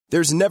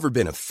There's never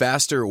been a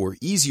faster or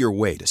easier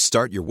way to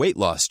start your weight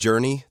loss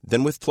journey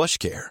than with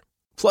PlushCare.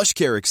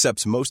 PlushCare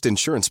accepts most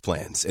insurance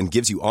plans and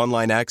gives you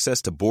online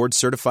access to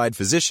board-certified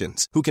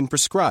physicians who can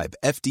prescribe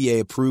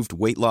FDA-approved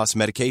weight loss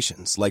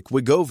medications like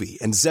Wegovy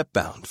and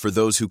Zepbound for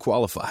those who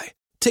qualify.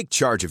 Take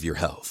charge of your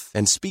health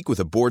and speak with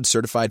a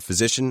board-certified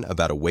physician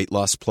about a weight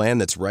loss plan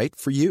that's right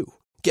for you.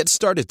 Get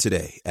started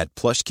today at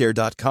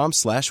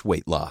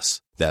plushcare.com/weight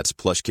loss. That's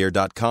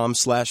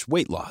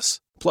plushcare.com/weight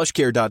loss.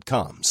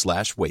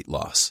 plushcare.com/weight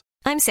loss.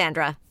 I'm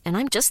Sandra, and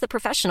I'm just the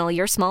professional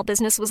your small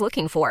business was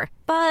looking for.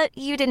 But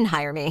you didn't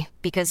hire me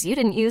because you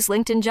didn't use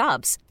LinkedIn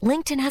Jobs.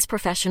 LinkedIn has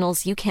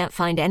professionals you can't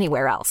find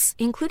anywhere else,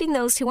 including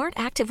those who aren't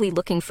actively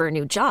looking for a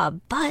new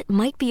job, but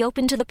might be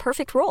open to the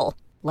perfect role,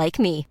 like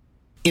me.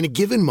 In a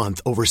given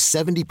month, over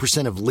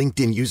 70% of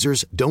LinkedIn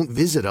users don't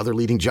visit other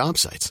leading job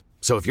sites.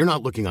 So if you're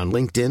not looking on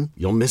LinkedIn,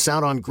 you'll miss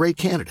out on great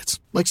candidates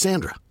like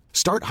Sandra.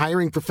 Start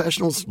hiring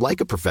professionals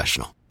like a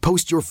professional.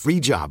 Post your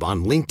free job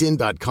on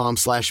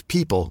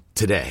linkedin.com/people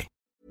today.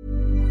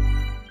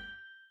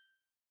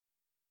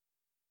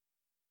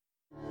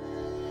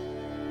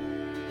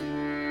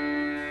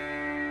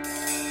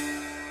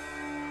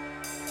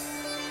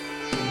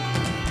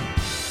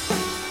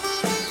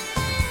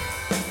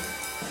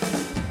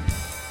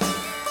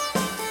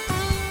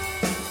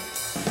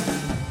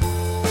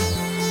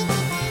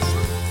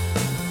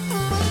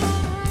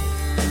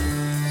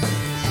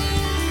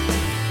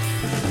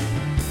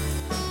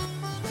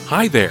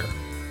 Hi there!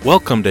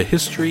 Welcome to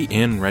History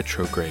in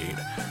Retrograde.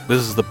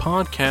 This is the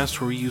podcast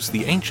where we use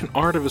the ancient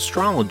art of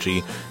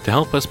astrology to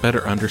help us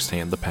better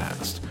understand the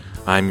past.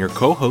 I'm your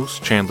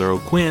co-host, Chandler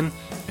O'Quinn,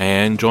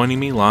 and joining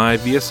me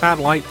live via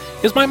satellite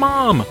is my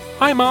mom!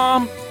 Hi,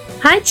 Mom!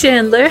 Hi,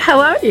 Chandler. How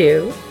are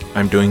you?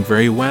 I'm doing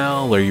very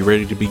well. Are you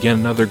ready to begin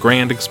another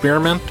grand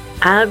experiment?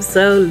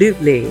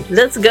 Absolutely.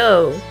 Let's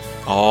go.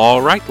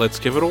 All right, let's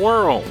give it a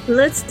whirl.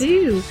 Let's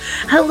do.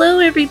 Hello,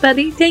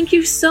 everybody. Thank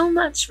you so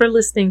much for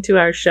listening to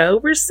our show.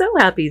 We're so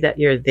happy that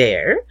you're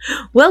there.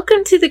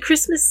 Welcome to the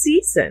Christmas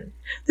season.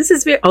 This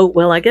is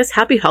I guess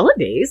happy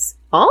holidays.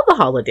 All the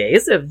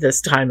holidays of this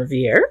time of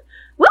year.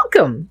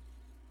 Welcome.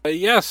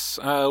 Yes,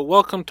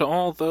 welcome to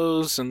all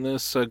those in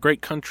this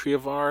great country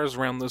of ours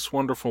around this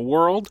wonderful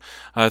world.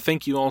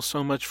 Thank you all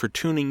so much for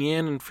tuning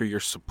in and for your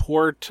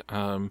support.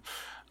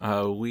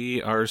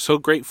 We are so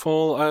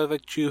grateful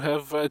that you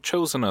have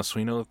chosen us.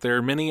 We know that there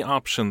are many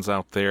options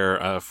out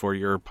there for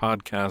your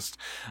podcast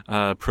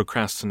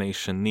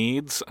procrastination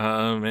needs,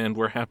 and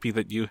we're happy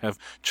that you have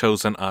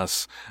chosen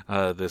us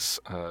this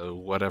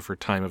whatever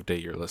time of day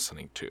you're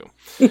listening to.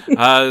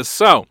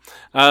 So,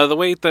 the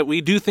way that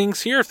we do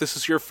things here, if this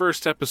is your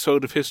first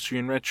episode of History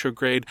in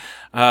Retrograde,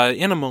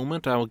 in a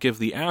moment I will give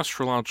the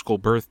astrological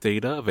birth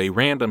data of a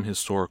random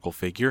historical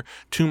figure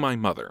to my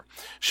mother.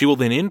 She will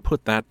then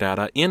input that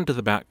data into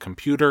the back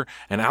computer,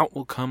 and out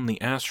will come the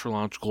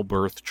astrological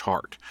birth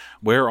chart,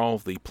 where all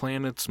the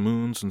planets,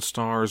 moons, and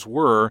stars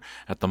were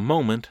at the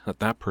moment that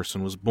that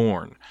person was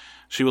born.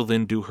 She will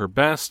then do her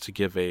best to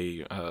give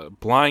a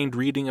blind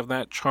reading of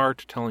that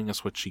chart, telling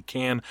us what she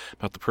can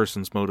about the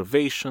person's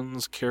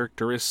motivations,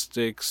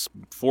 characteristics,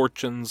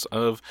 fortunes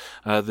of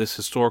this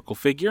historical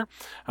figure.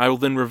 I will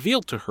then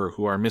reveal to her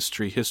who our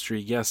mystery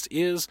history guest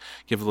is,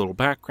 give a little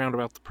background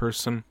about the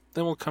person.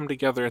 Then we'll come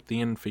together at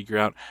the end and figure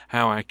out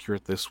how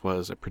accurate this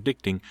was at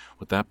predicting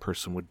what that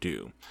person would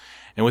do.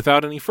 And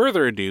without any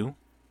further ado,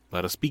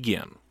 let us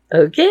begin.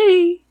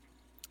 Okay.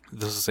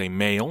 This is a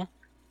male.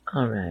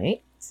 All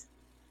right.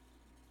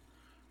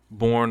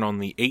 Born on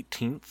the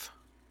 18th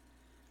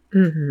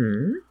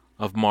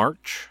of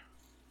March.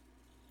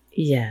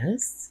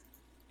 Yes.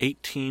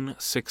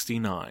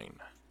 1869.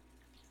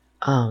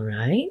 All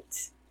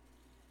right.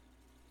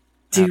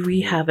 Do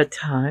we have a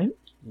time?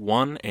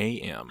 1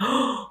 a.m.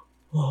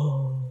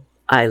 Oh,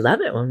 I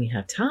love it when we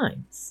have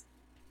times.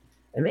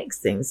 It makes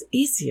things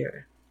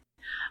easier.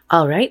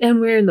 All right,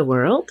 and where in the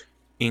world?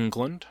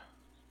 England.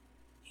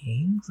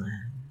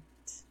 England.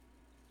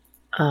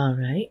 All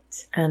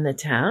right, and the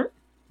town?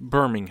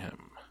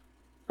 Birmingham.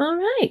 All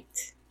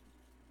right.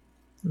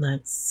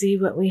 Let's see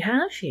what we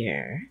have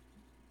here.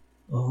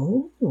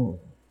 Oh.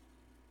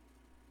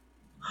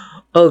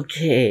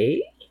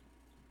 Okay.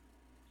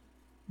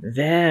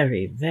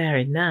 Very,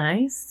 very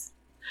nice.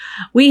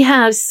 We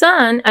have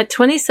Sun at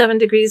 27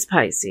 degrees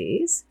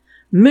Pisces,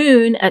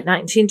 Moon at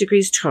 19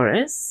 degrees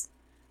Taurus,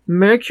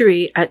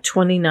 Mercury at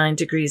 29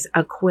 degrees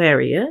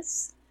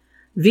Aquarius,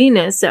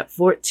 Venus at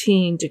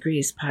 14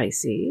 degrees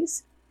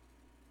Pisces,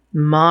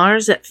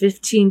 Mars at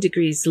 15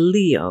 degrees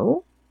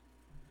Leo,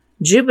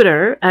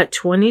 Jupiter at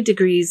 20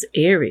 degrees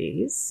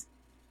Aries,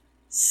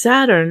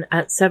 Saturn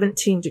at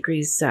 17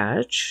 degrees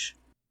Sag,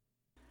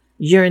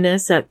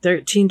 Uranus at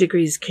 13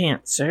 degrees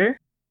Cancer,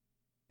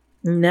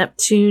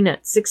 Neptune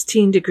at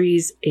 16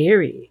 degrees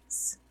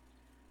Aries,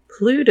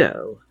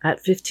 Pluto at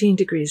 15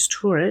 degrees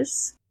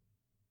Taurus,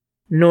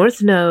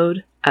 North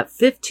Node at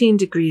 15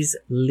 degrees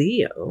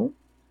Leo,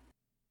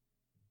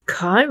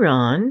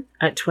 Chiron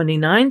at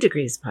 29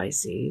 degrees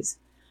Pisces,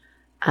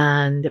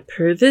 and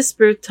per this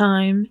birth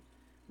time,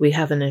 we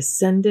have an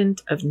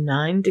ascendant of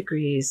 9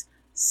 degrees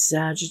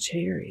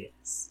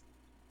Sagittarius.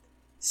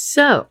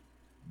 So,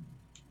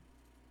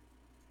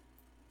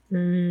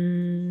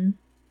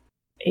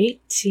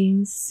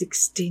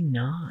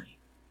 1869.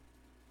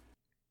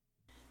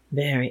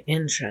 Very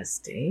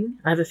interesting.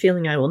 I have a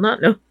feeling I will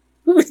not know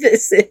who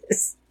this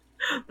is.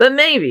 But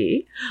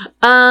maybe.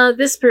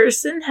 This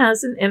person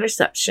has an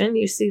interception.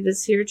 You see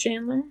this here,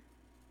 Chandler?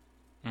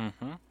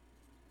 Mm-hmm.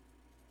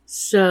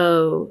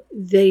 So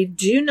they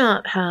do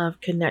not have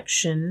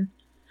connection,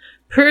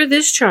 per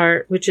this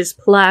chart, which is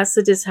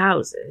Placidus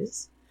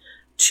houses,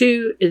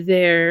 to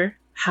their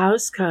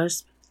house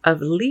cusp of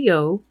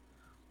Leo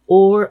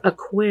or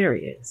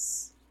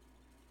Aquarius,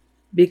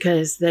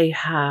 because they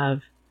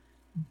have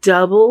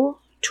double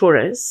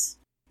Taurus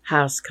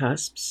house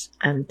cusps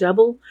and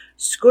double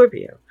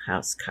Scorpio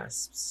house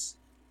cusps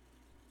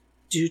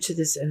due to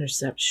this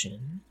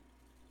interception.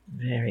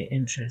 Very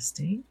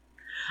interesting.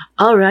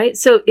 All right,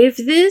 so if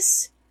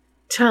this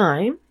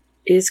time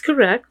is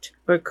correct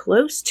or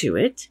close to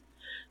it,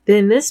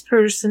 then this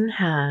person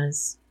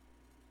has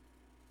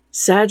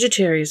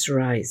Sagittarius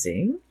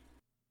rising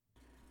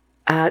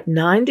at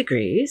 9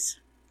 degrees.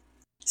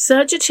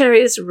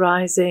 Sagittarius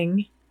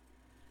rising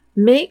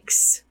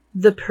makes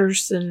the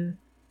person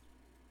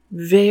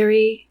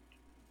very,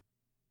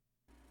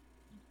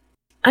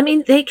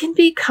 they can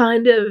be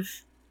kind of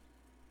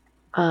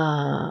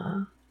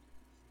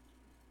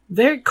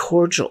very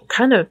cordial,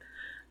 kind of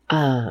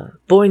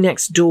boy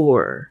next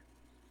door.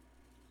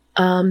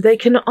 They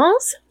can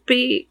also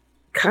be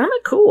kind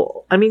of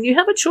cool. You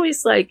have a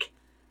choice like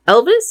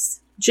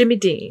Elvis, Jimmy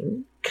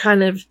Dean,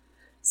 kind of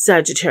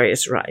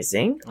Sagittarius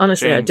rising.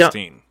 Honestly, James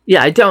Dean.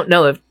 Yeah, I don't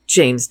know if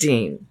James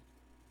Dean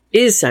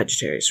is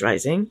Sagittarius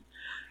rising.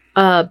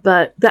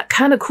 But that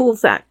kind of cool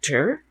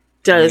factor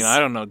does. I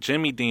don't know.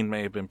 Jimmy Dean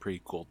may have been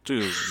pretty cool too.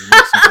 He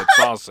makes some good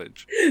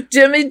sausage.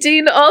 Jimmy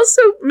Dean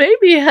also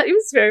he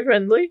was very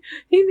friendly.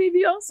 He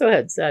maybe also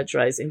had Sag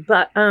rising,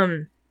 but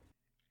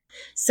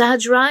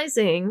Sag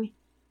rising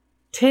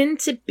tend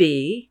to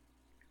be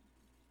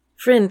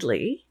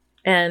friendly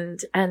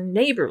and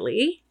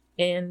neighborly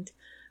and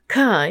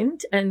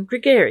kind and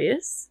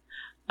gregarious.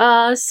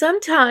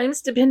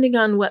 Sometimes, depending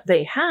on what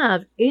they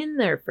have in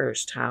their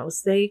first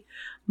house, they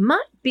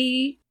might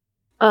be,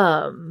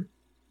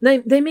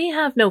 they may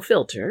have no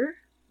filter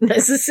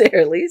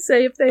necessarily.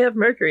 Say if they have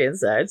Mercury in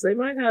Sag, they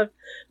might have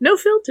no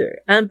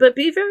filter, but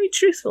be very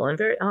truthful and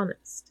very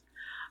honest.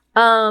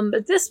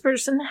 But this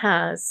person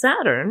has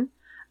Saturn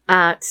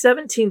at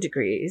 17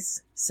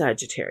 degrees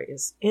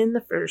Sagittarius in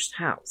the first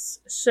house.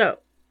 So,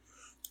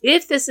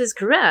 if this is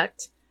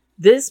correct,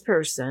 this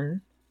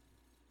person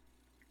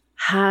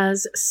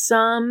has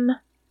some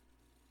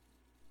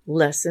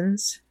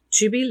lessons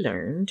to be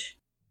learned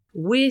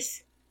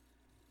with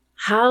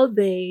how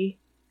they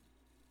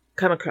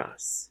come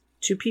across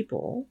to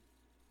people.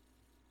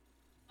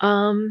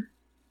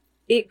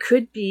 It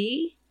could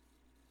be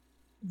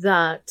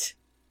that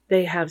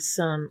they have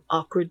some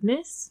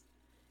awkwardness.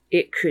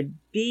 It could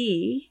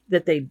be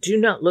that they do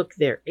not look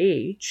their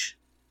age,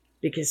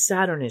 because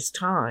Saturn is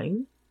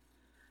time,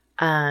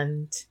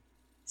 and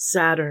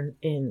Saturn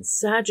in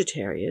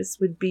Sagittarius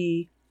would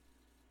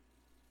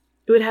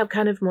have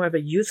kind of more of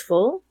a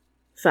youthful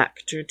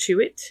factor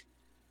to it.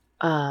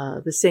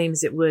 The same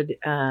as it would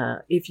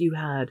if you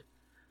had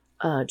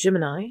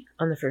Gemini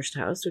on the first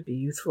house, would be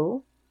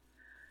youthful.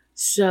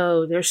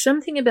 So there's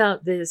something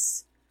about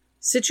this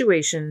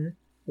situation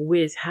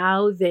with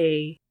how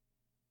they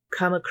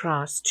come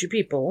across to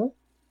people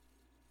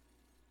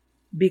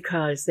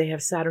because they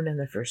have Saturn in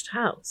their first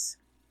house.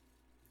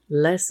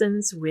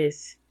 Lessons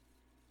with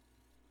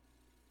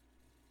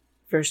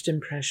first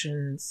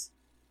impressions.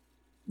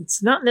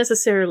 It's not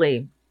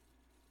necessarily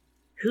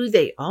who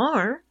they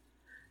are.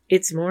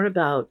 It's more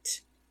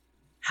about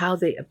how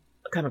they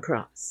come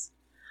across.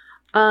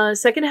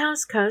 Second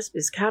house cusp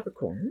is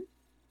Capricorn.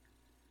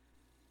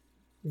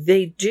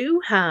 They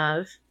do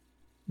have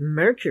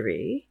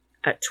Mercury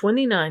at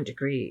 29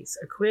 degrees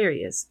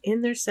Aquarius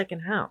in their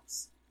second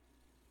house.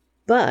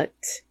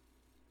 But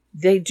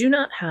they do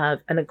not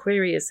have an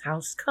Aquarius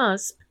house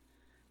cusp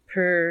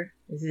per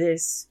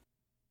this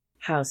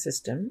house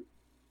system.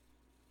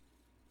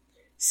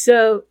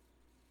 So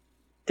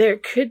there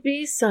could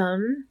be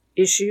some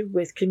issue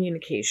with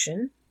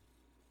communication.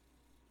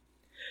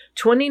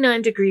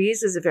 29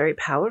 degrees is a very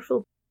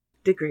powerful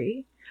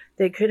degree.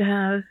 They could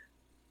have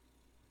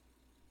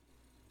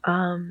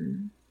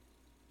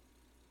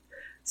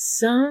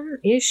some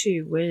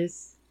issue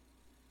with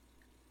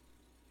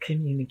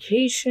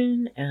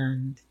communication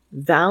and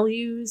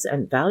values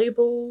and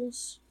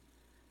valuables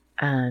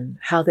and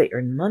how they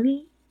earn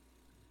money.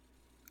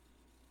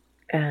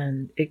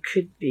 And it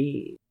could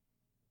be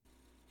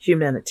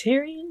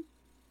humanitarian,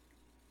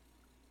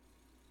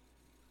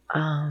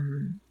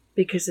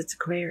 because it's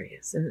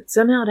Aquarius, and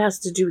somehow it has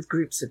to do with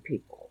groups of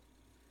people.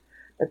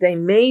 But they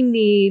may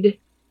need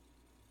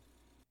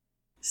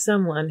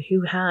someone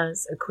who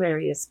has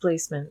Aquarius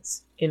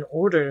placements in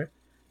order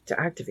to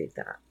activate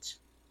that.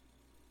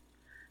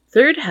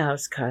 Third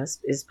house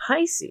cusp is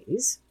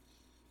Pisces,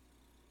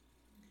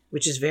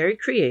 which is very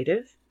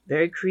creative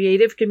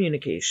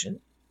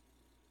communication.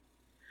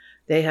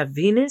 They have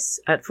Venus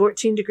at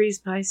 14 degrees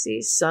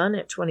Pisces, Sun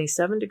at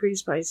 27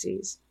 degrees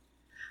Pisces,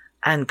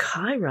 and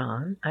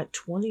Chiron at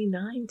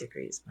 29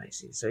 degrees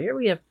Pisces. So here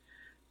we have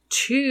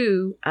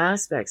two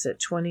aspects at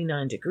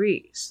 29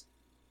 degrees.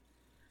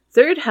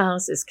 Third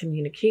house is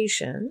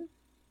communication.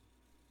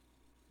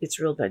 It's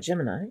ruled by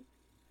Gemini.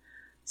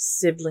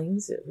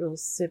 Siblings, it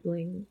rules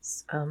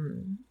siblings,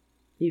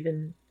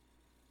 even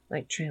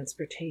like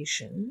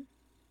transportation.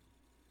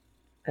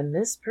 And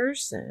this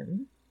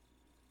person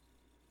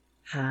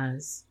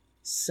has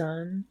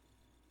Sun,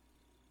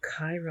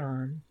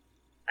 Chiron,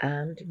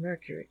 and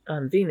Mercury,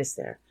 Venus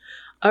there.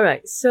 All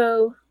right,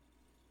 so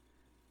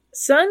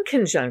Sun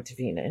conjunct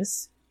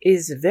Venus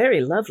is very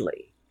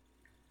lovely.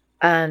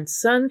 And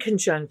Sun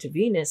conjunct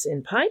Venus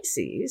in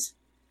Pisces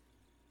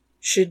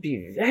should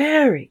be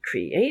very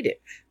creative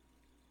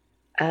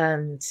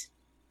and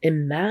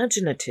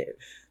imaginative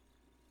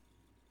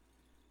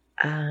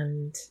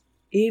and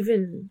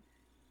even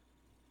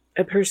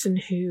a person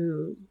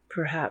who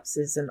perhaps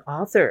is an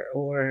author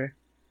or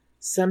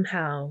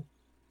somehow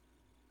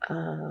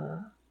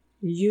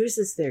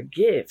uses their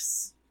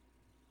gifts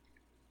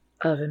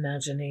of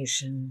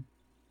imagination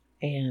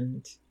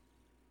and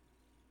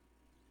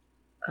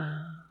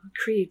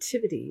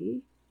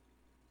creativity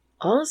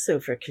also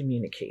for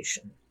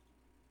communication.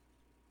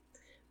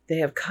 They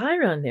have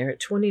Chiron there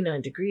at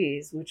 29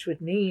 degrees, which would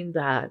mean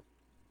that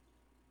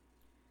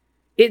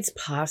it's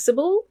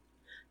possible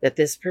that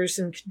this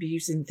person could be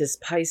using this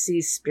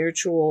Pisces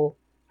spiritual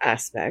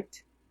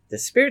aspect, the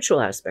spiritual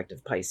aspect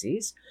of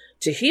Pisces,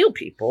 to heal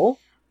people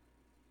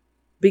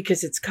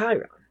because it's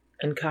Chiron.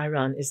 And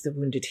Chiron is the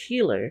wounded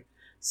healer.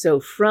 So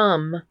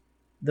from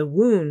the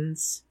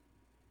wounds,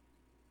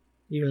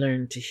 you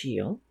learn to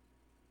heal.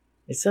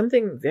 It's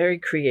something very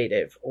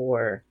creative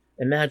or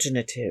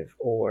imaginative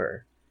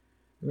or,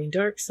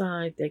 dark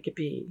side, they could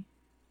be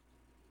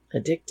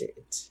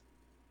addicted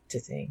to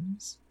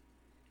things.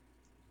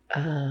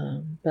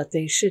 But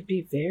they should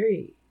be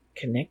very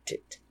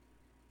connected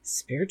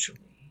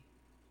spiritually.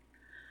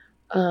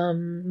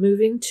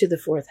 Moving to the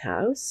fourth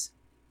house.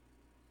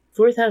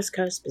 Fourth house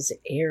cusp is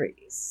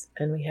Aries.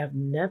 And we have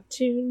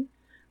Neptune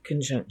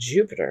conjunct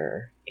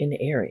Jupiter in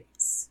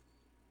Aries.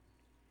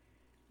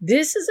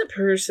 This is a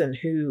person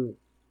who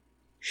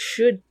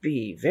should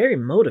be very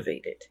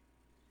motivated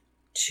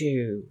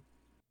to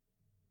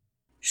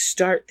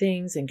start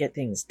things and get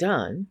things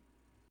done.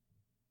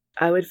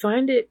 I would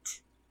find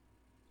it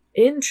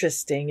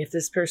interesting if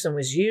this person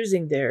was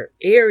using their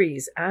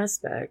Aries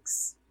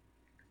aspects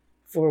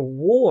for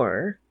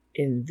war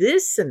in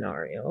this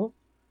scenario,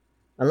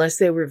 unless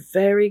they were a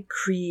very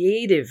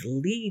creative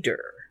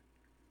leader,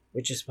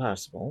 which is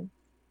possible.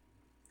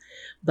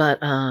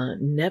 But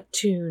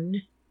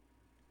Neptune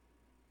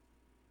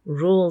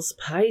rules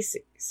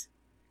Pisces.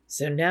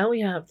 So now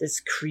we have this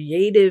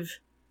creative,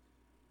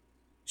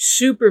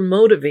 super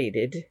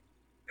motivated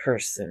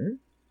person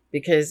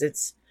because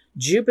it's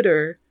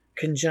Jupiter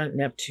conjunct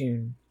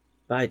Neptune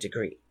by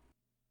degree.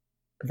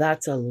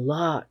 That's a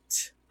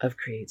lot of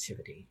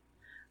creativity.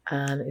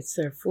 And it's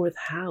their fourth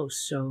house,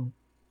 so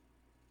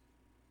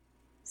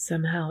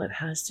somehow it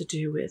has to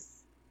do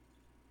with,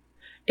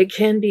 it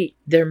can be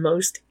their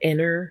most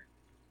inner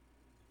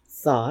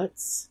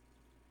thoughts.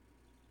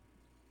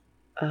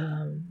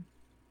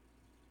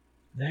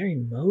 Very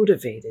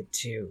motivated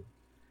to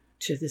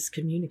this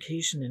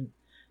communication and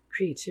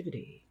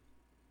creativity.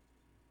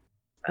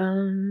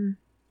 Am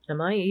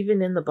I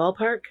even in the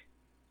ballpark?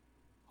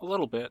 A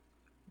little bit.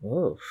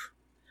 Oh.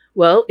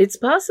 Well, it's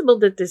possible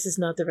that this is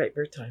not the right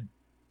birth time,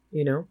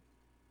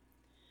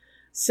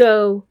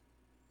 So,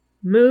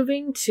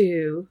 moving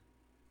to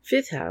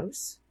fifth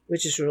house,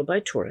 which is ruled by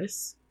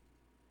Taurus,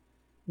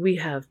 we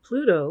have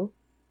Pluto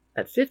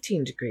at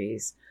 15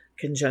 degrees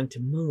conjunct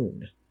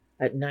Moon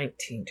at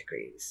 19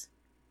 degrees.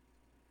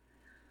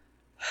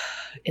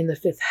 In the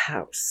fifth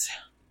house,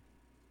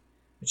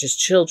 which is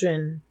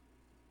children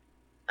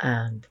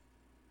and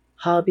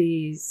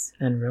hobbies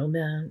and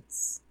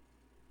romance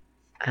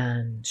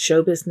and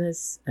show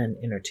business and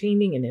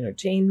entertaining and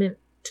entertainment,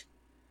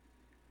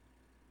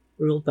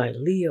 ruled by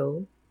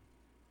Leo,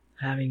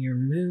 having your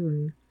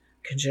moon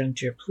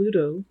conjunct your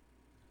Pluto,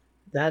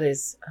 that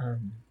is,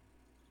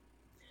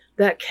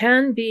 that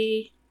can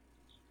be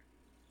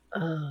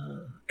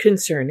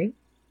concerning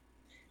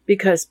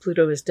because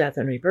Pluto is death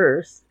and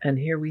rebirth, and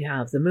here we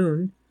have the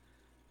moon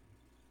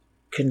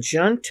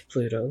conjunct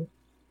Pluto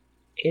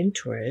in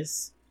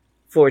Taurus,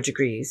 4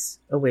 degrees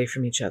away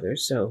from each other,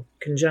 so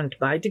conjunct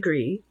by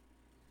degree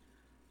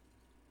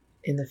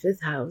in the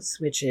fifth house,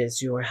 which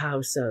is your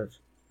house of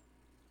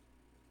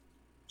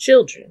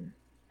children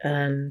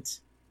and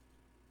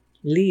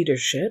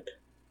leadership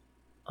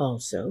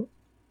also.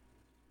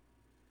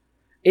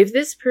 If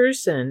this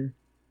person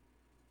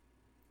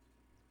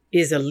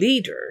is a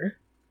leader,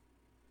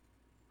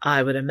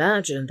 I would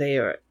imagine they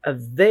are a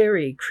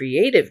very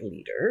creative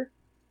leader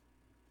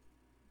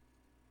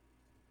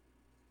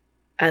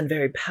and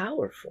very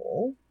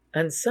powerful.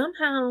 And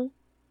somehow,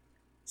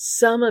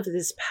 some of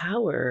this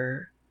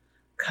power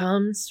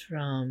comes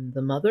from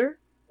the mother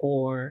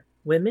or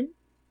women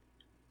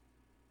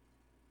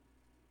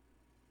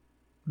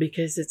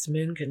because it's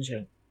moon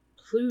conjunct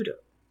Pluto.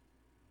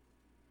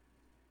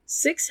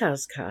 6th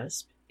house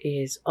cusp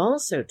is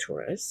also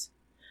Taurus.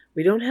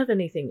 We don't have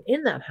anything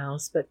in that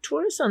house, but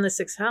Taurus on the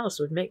 6th house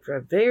would make for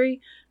a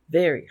very,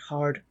 very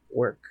hard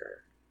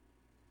worker.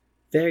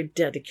 Very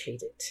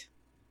dedicated.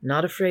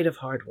 Not afraid of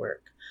hard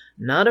work.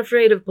 Not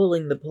afraid of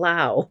pulling the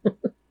plow.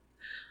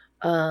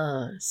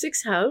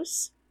 6th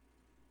house,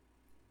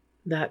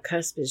 that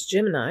cusp is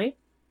Gemini.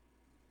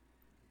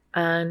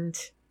 And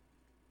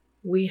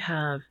we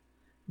have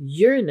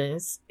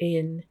Uranus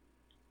in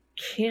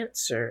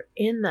Cancer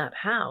in that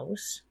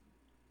house.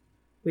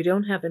 We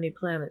don't have any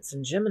planets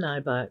in Gemini,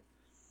 but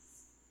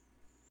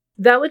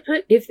that would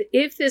put,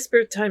 if this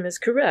birth time is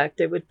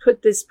correct, it would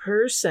put this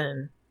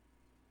person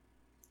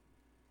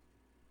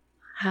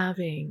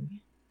having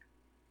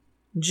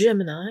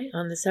Gemini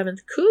on the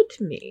 7th could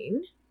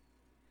mean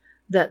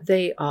that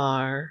they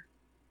are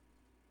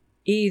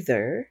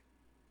either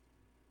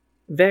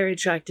very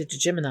attracted to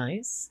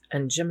Geminis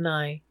and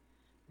Gemini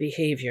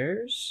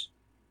behaviors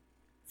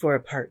for a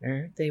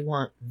partner. They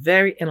want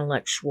very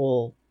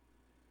intellectual,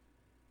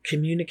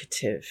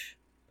 communicative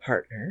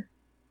partner,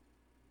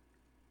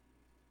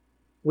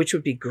 which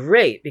would be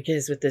great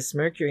because with this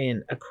Mercury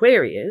in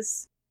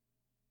Aquarius,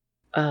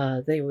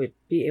 they would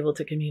be able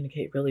to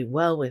communicate really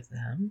well with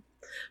them.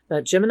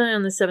 But Gemini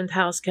on the 7th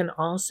house can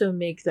also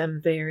make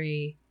them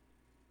very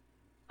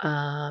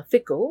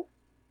fickle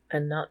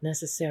and not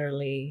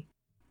necessarily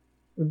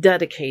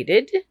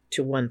dedicated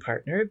to one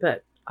partner,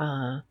 but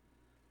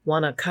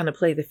want to kind of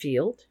play the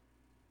field.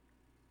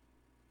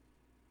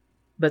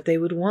 But they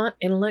would want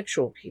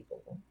intellectual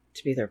people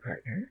to be their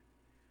partner.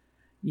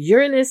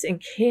 Uranus in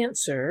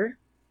Cancer.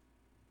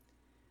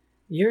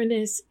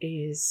 Uranus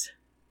is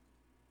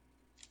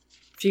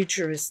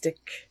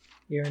futuristic.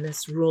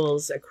 Uranus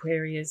rules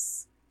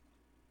Aquarius.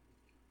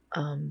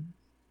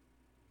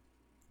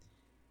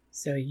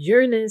 So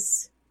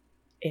Uranus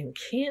in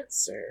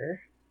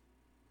Cancer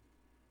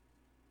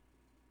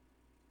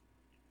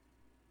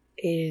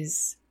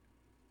is,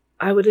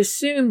 I would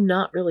assume,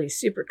 not really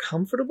super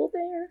comfortable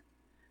there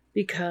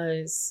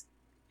because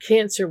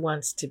Cancer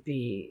wants to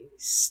be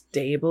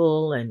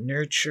stable and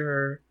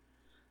nurture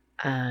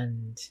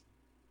and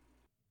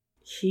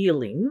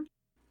healing,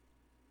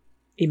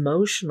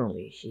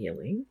 emotionally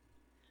healing.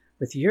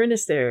 With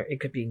Uranus there, it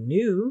could be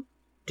new,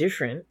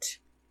 different,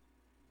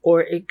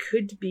 or it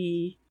could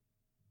be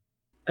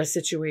a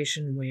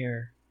situation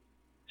where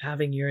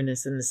having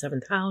Uranus in the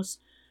 7th house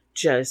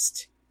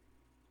just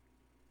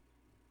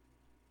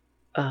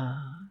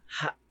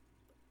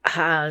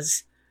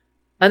has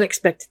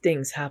unexpected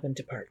things happen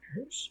to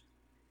partners.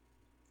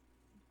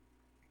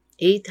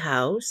 8th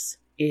house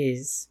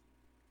is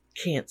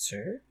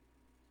Cancer,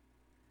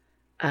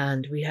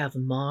 and we have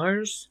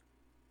Mars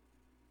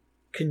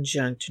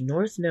conjunct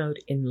North Node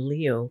in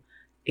Leo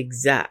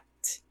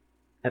exact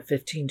at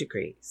 15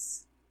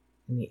 degrees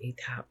in the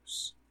 8th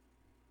house.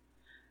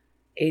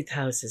 8th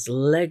house is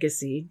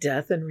legacy,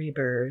 death and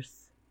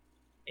rebirth,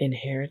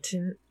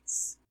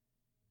 inheritance,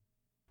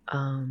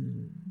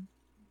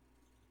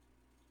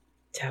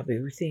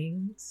 taboo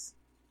things,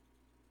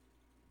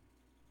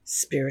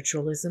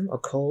 spiritualism,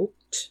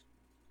 occult.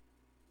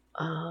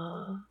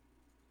 And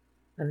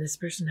this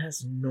person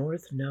has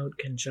North Node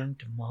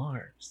conjunct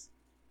Mars.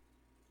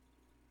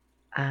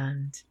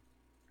 And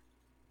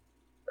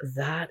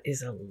that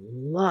is a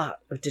lot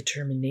of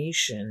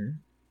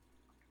determination,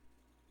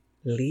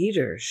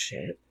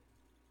 leadership,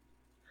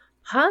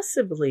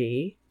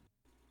 possibly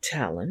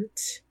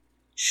talent,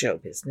 show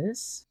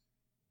business,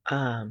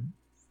 a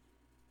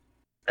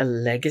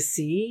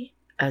legacy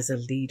as a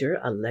leader,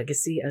 a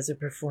legacy as a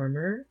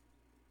performer.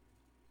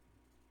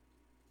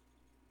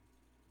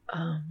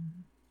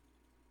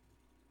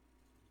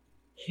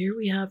 Here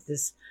we have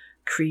this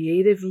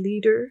creative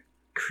leader.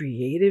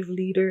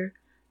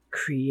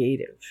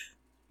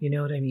 You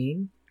know what I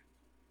mean?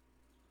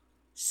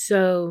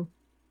 So,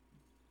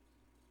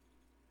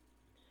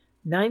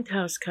 9th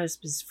house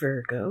cusp is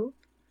Virgo.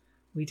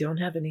 We don't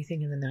have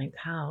anything in the 9th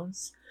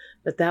house,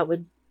 but that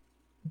would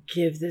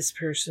give this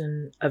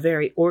person a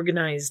very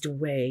organized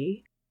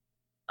way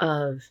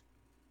of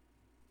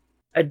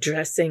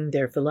addressing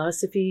their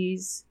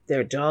philosophies,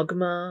 their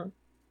dogma,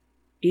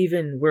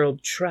 even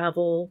world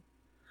travel.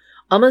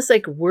 Almost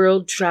like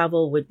world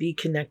travel would be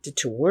connected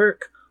to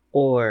work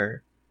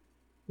or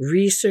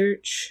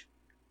research,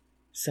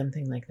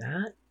 something like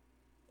that.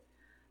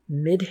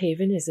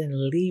 Midhaven is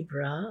in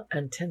Libra,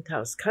 and 10th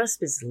house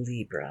cusp is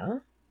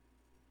Libra.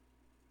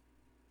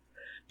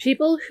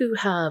 People who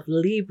have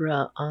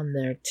Libra on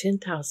their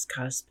 10th house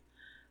cusp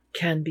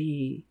can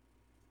be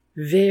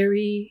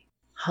very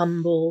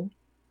humble,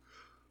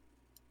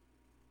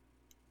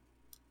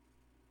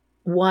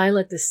 while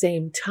at the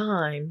same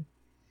time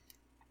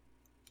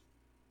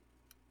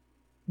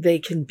they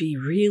can be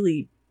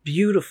really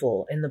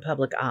beautiful in the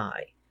public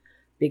eye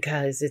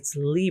because it's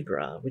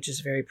Libra, which is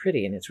very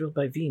pretty, and it's ruled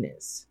by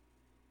Venus.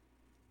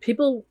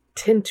 People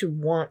tend to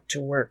want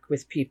to work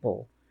with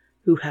people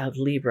who have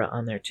Libra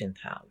on their 10th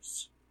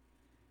house.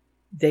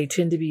 They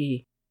tend to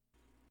be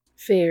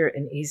fair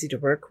and easy to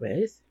work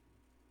with.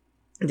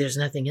 There's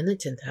nothing in the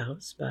 10th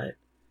house, but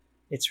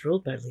it's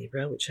ruled by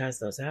Libra, which has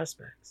those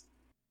aspects.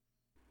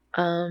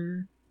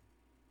 11th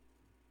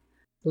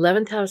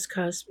house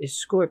cusp is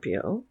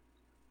Scorpio.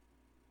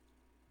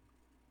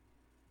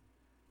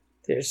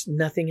 There's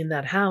nothing in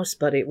that house,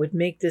 but it would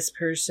make this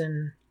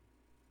person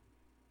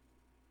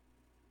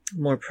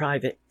more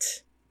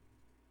private.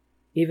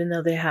 Even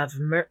though they have,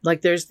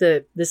 like there's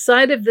the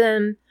side of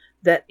them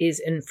that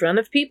is in front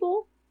of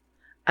people,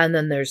 and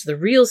then there's the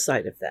real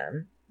side of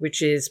them,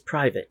 which is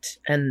private,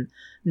 and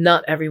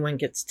not everyone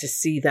gets to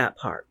see that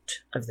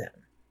part of them.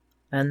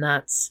 And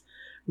that's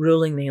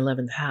ruling the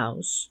 11th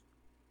house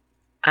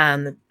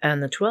and the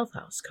 12th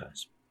house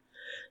cusp.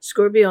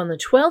 Scorpio on the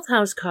 12th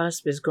house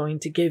cusp is going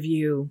to give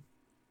you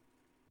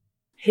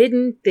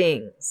hidden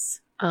things,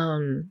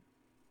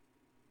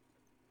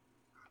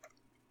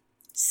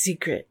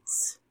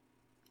 secrets,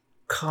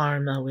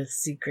 karma with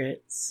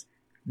secrets,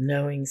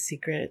 knowing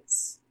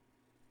secrets,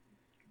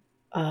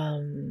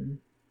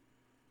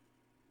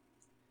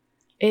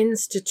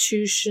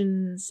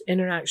 institutions,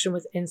 interaction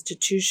with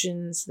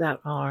institutions that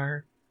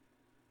are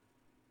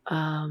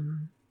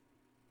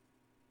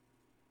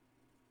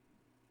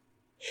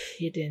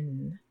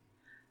hidden,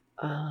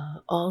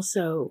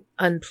 also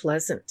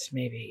unpleasant,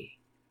 maybe.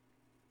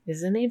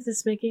 Is any of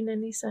this making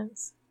any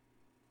sense?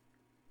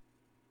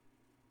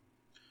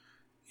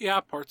 Yeah,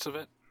 parts of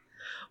it.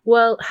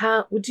 Well,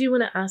 do you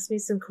want to ask me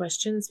some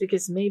questions?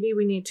 Because maybe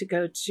we need to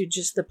go to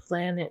just the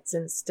planets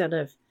instead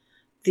of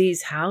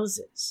these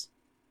houses.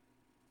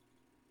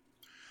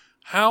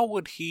 How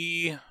would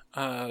he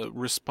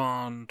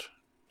respond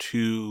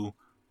to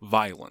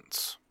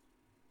violence?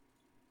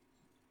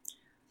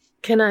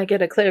 Can I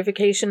get a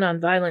clarification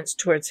on violence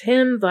towards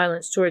him,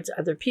 violence towards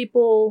other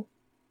people?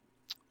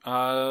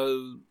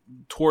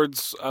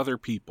 Towards other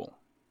people.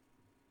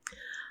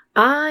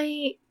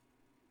 I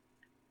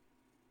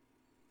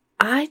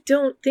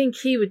don't think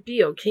he would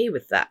be okay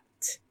with that.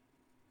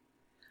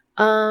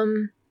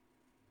 I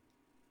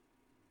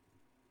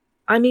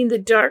mean, the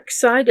dark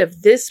side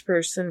of this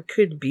person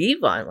could be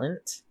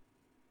violent.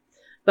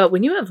 But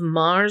when you have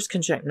Mars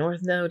conjunct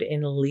North Node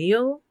in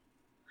Leo,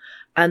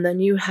 and then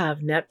you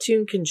have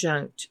Neptune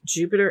conjunct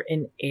Jupiter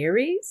in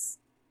Aries,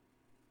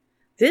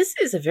 this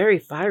is a very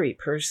fiery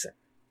person.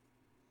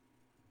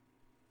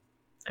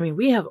 I mean,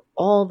 we have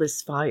all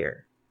this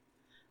fire.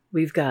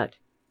 We've got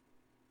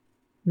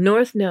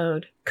North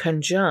Node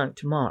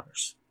conjunct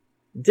Mars.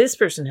 This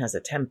person has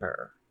a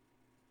temper.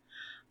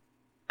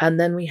 And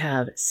then we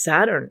have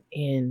Saturn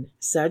in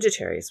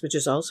Sagittarius, which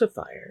is also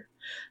fire.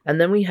 And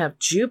then we have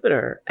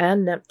Jupiter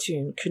and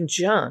Neptune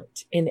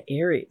conjunct in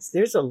Aries.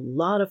 There's a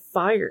lot of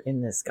fire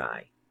in this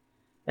guy.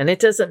 And it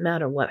doesn't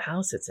matter what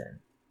house it's in.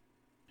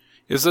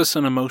 Is this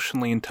an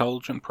emotionally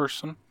intelligent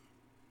person?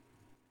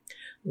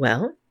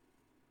 Well,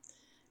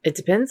 it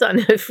depends on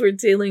if we're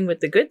dealing with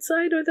the good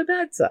side or the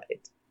bad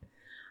side.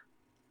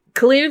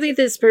 Clearly,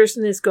 this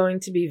person is going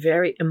to be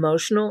very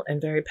emotional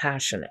and very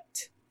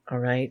passionate. All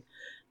right?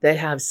 They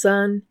have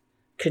Sun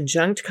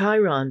conjunct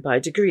Chiron by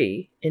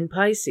degree in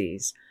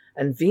Pisces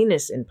and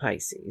Venus in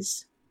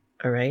Pisces.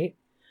 All right?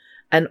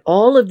 And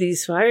all of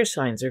these fire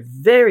signs are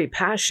very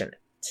passionate.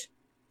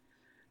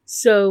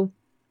 So,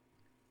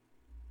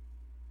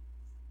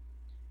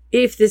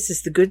 if this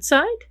is the good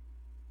side,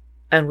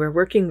 and we're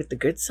working with the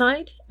good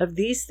side of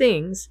these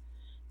things,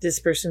 this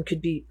person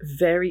could be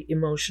very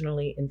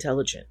emotionally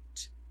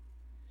intelligent.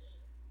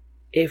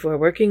 If we're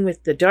working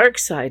with the dark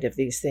side of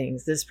these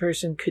things, this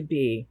person could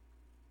be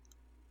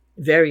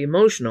very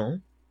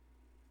emotional.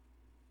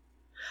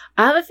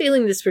 I have a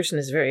feeling this person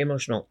is very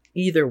emotional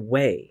either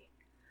way.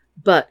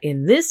 But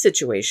in this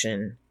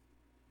situation,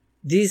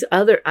 these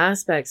other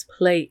aspects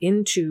play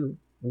into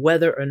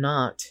whether or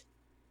not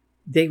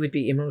they would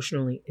be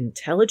emotionally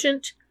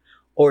intelligent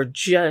or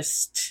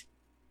just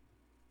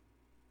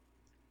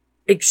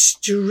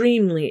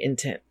extremely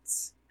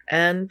intense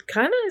and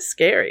kind of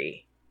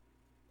scary.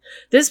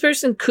 This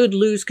person could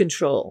lose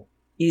control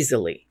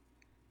easily.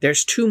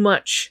 There's too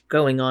much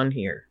going on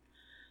here.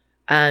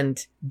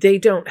 And they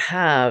don't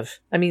have,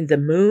 I mean, the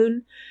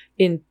moon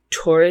in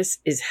Taurus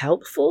is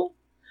helpful,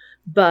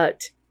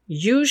 but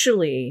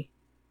usually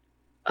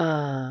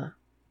it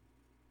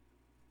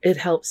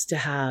helps to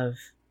have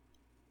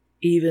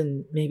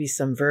even maybe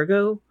some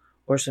Virgo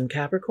or some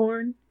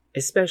Capricorn,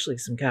 especially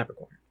some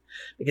Capricorn,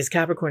 because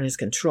Capricorn is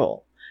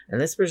control. And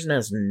this person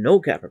has no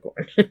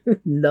Capricorn,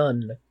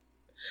 none.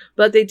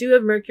 But they do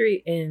have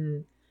Mercury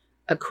in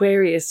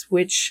Aquarius,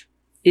 which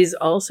is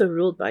also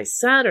ruled by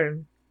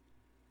Saturn.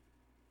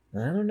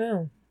 I don't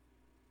know.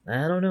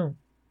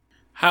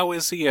 How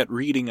is he at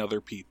reading other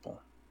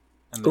people?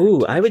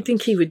 Ooh, I would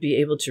think he would be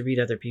able to read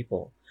other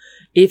people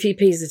if he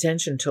pays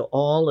attention to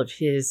all of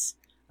his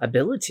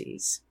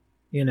abilities,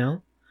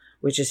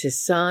 which is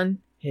his Sun,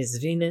 his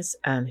Venus,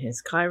 and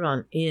his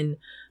Chiron in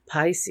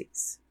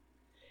Pisces.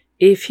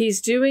 If he's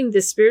doing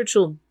the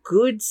spiritual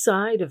good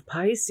side of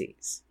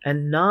Pisces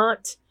and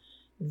not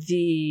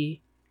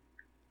the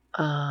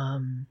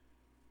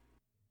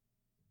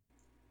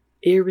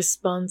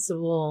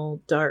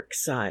irresponsible dark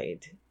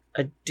side,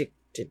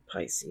 addicted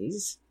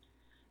Pisces,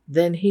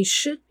 then he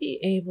should be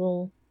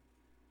able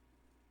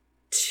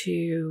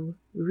to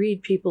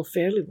read people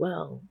fairly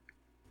well.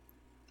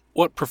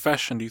 What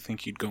profession do you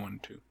think he'd go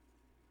into?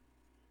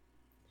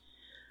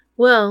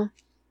 Well,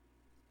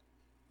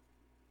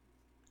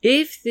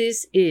 if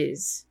this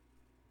is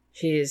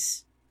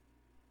his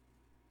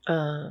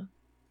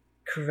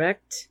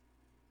correct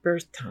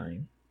birth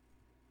time,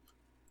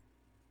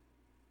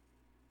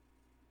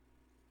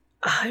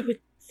 I would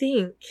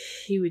think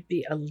he would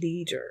be a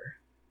leader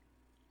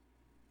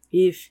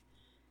if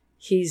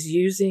he's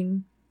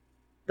using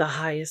the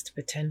highest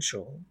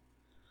potential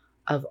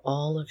of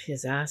all of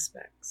his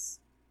aspects.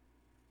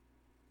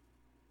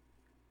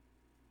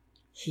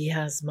 He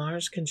has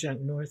Mars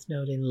conjunct North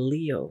Node in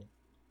Leo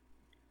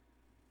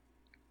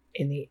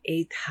in the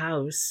 8th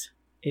house.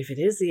 If it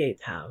is the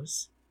 8th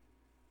house,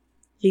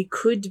 he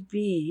could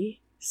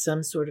be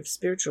some sort of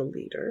spiritual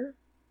leader.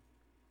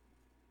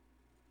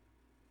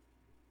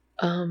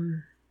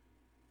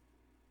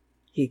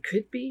 He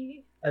could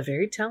be a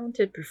very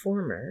talented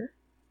performer,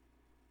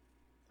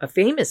 a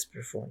famous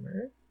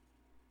performer.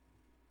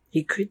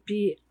 He could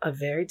be a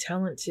very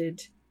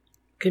talented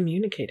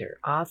communicator,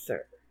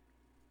 author,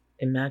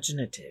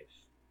 imaginative.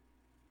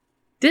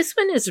 This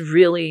one is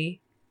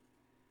really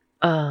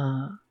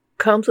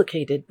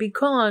complicated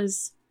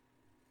because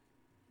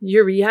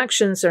your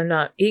reactions are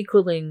not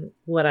equaling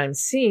what I'm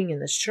seeing in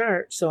this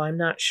chart, so I'm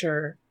not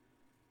sure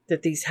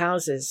that these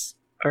houses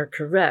are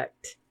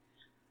correct.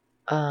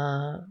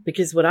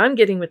 Because what I'm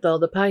getting with all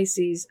the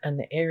Pisces and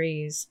the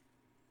Aries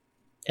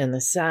and the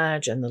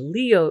Sag and the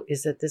Leo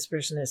is that this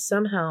person is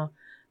somehow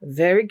a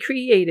very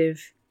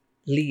creative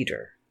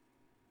leader.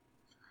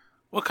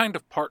 What kind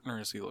of partner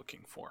is he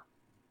looking for?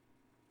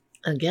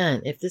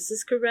 Again, if this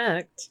is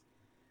correct,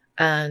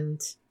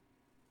 and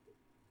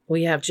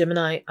we have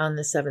Gemini on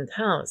the 7th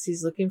house,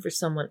 he's looking for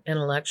someone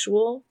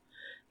intellectual.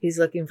 He's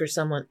looking for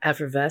someone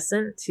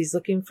effervescent. He's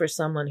looking for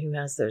someone who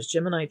has those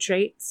Gemini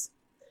traits.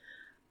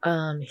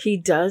 He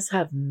does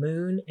have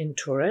Moon in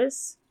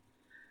Taurus.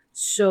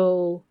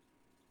 So,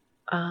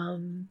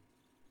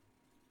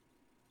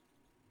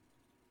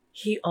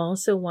 he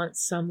also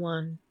wants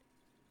someone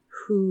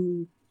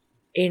who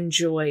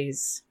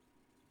enjoys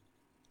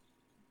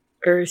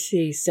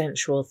earthy,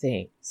 sensual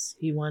things.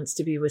 He wants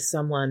to be with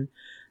someone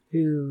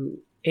who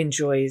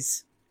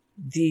enjoys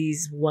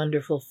these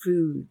wonderful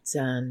foods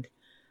and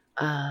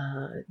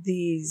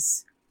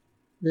these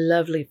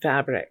lovely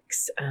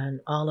fabrics and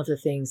all of the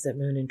things that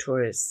Moon in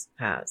Taurus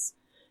has.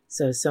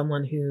 So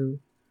someone who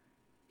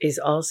is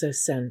also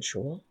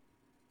sensual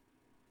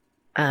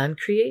and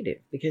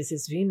creative, because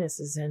his Venus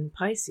is in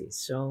Pisces.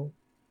 So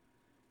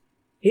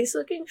he's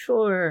looking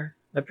for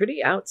a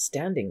pretty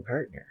outstanding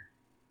partner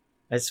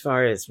as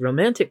far as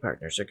romantic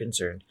partners are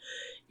concerned.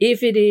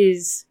 If it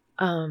is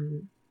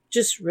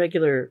just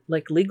regular,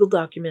 like legal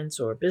documents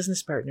or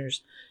business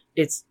partners,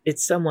 it's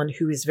someone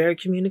who is very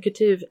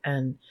communicative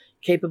and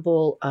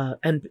capable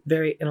and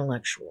very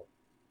intellectual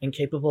and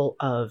capable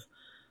of,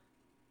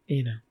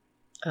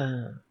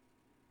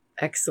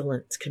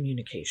 excellent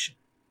communication.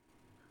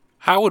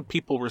 How would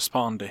people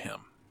respond to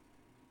him?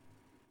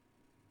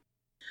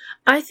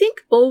 I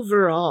think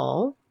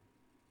overall,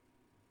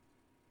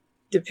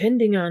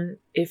 depending on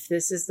if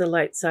this is the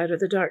light side or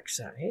the dark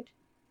side,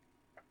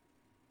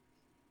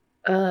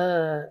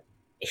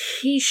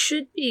 he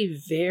should be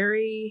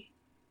very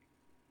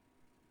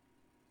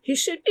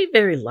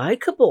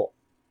likable.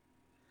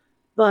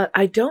 But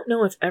I don't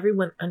know if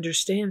everyone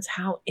understands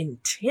how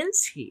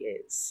intense he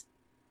is.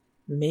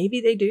 Maybe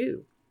they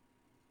do.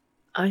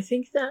 I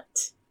think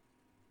that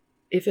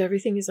if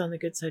everything is on the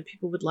good side,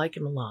 people would like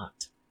him a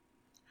lot.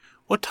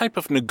 What type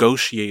of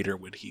negotiator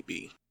would he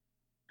be?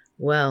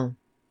 Well,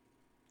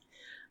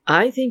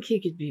 I think he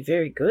could be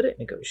very good at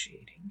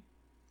negotiating.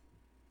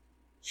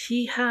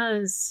 He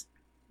has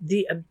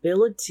the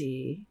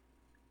ability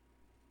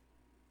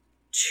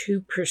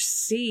to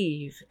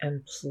perceive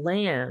and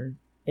plan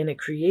in a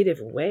creative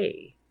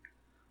way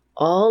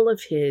all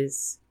of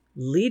his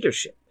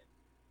leadership.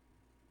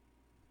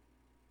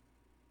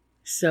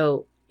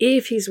 So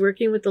if he's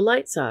working with the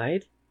light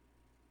side,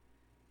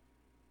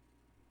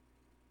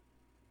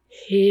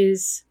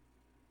 his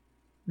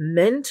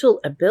mental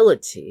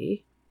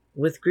ability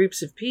with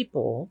groups of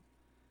people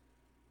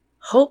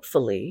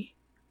hopefully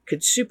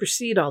could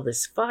supersede all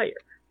this fire.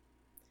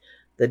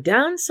 The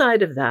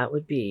downside of that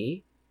would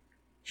be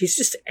he's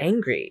just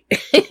angry.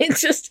 He's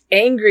just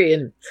angry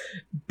and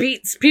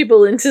beats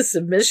people into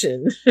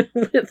submission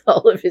with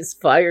all of his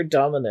fire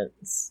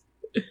dominance.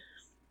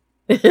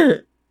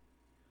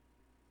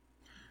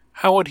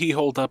 How would he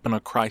hold up in a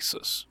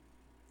crisis?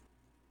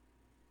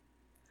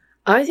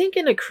 I think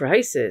in a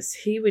crisis,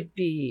 he would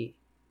be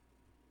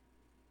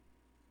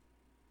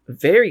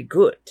very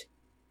good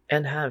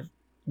and have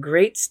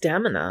great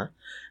stamina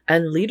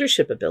and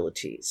leadership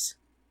abilities.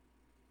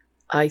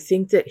 I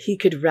think that he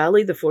could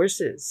rally the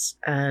forces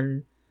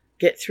and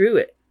get through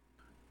it.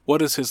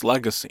 What is his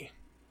legacy?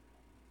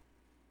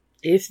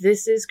 If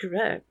this is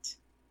correct,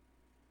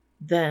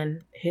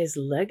 then his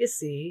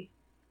legacy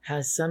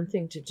has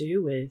something to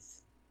do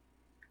with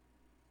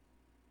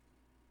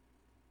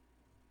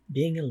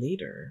being a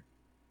leader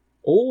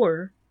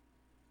or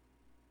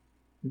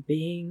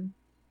being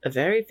a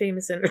very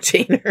famous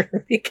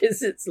entertainer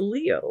because it's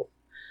Leo.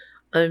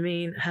 I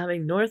mean,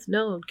 having North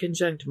Node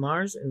conjunct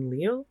Mars and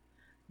Leo,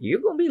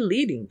 you're going to be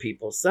leading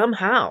people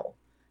somehow.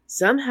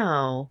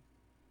 Somehow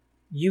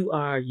you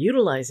are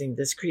utilizing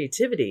this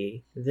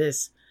creativity,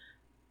 this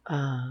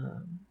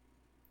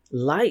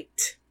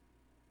light,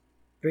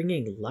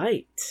 bringing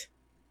light.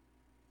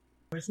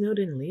 North Node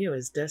in Leo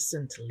is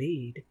destined to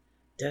lead,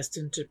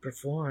 destined to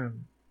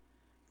perform,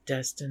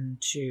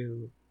 destined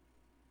to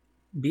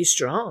be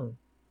strong.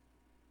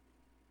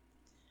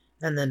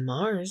 And then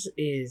Mars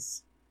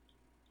is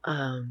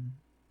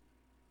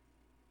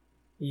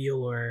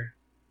your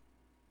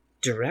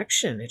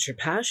direction. It's your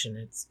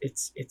passion.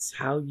 It's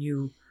how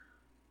you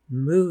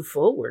move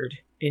forward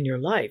in your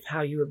life,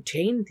 how you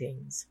obtain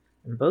things.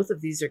 And both of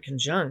these are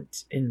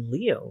conjunct in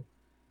Leo.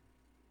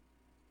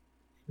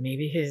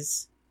 Maybe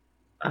his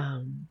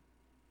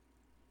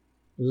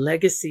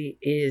legacy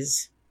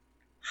is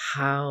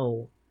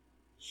how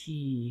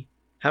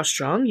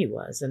strong he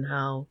was and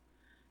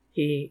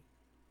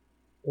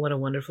what a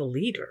wonderful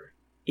leader.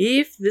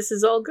 If this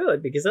is all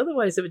good, because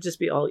otherwise it would just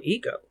be all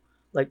ego,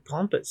 like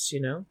pompous,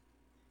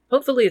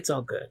 Hopefully it's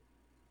all good.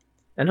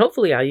 And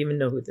hopefully I even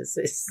know who this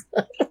is.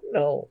 I don't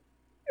know.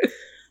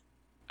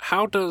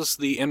 How does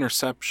the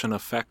interception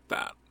affect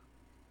that?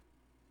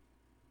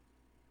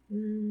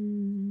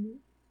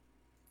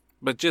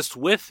 But just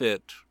with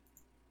it,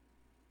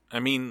 I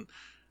mean,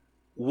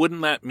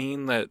 wouldn't that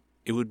mean that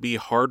it would be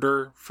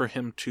harder for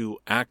him to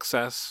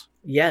access?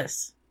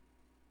 Yes.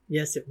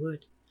 Yes, it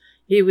would.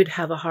 He would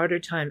have a harder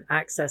time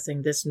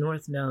accessing this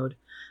North Node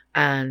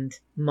and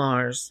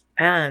Mars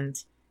and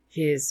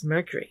his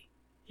Mercury.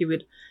 He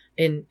would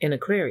in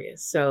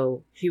Aquarius.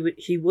 So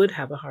he would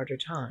have a harder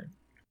time.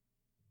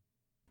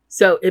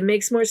 So it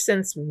makes more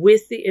sense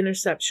with the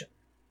interception.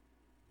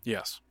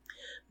 Yes.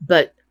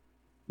 But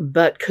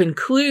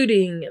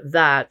concluding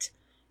that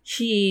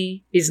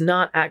he is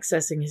not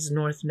accessing his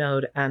North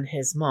Node and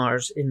his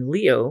Mars in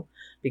Leo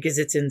because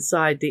it's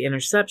inside the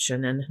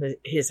interception and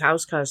his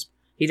house cusp,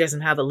 he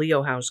doesn't have a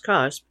Leo house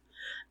cusp,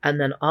 and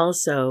then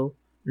also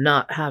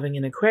not having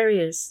an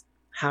Aquarius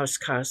house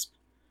cusp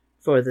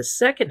for the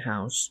second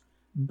house,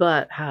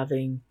 but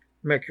having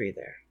Mercury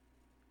there.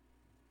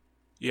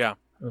 Yeah.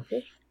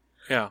 Okay.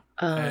 Yeah.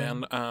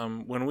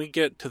 And when we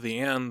get to the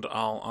end,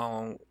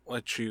 I'll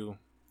let you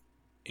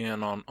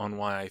in on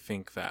why I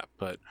think that.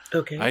 But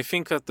okay. I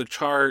think that the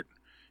chart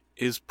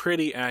is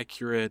pretty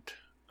accurate.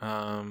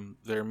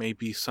 There may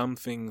be some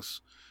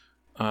things.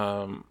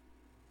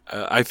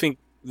 I think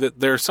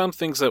that there are some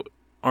things that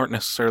aren't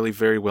necessarily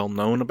very well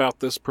known about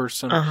this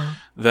person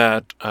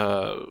that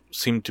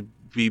seem to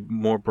be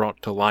more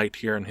brought to light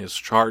here in his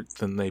chart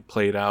than they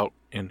played out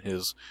in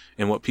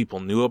what people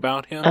knew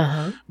about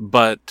him.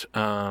 But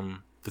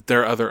that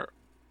there are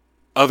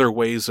other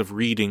ways of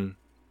reading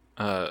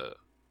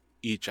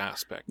each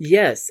aspect.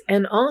 Yes,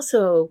 and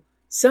also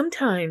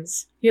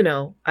sometimes,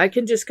 I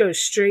can just go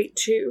straight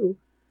to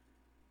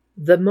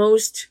the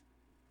most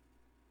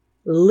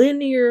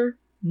linear,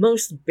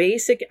 most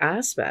basic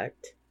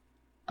aspect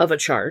of a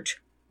chart,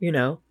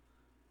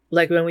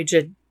 like when we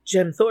did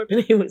Jem Thorpe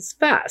and he was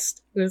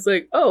fast. And it's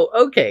like, oh,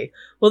 okay.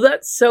 Well,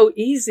 that's so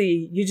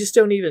easy. You just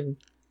don't even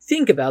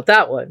think about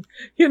that one.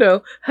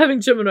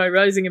 Having Gemini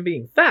rising and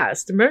being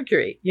fast,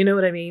 Mercury, you know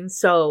what I mean?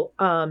 So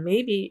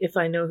maybe if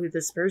I know who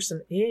this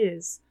person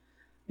is,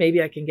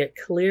 maybe I can get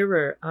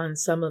clearer on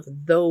some of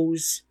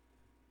those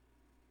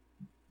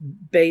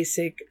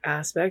basic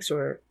aspects.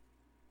 Or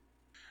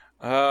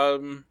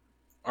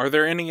are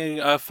there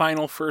any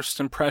final first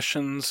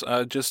impressions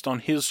just on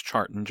his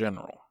chart in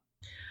general?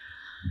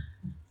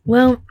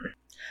 Well,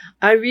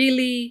 I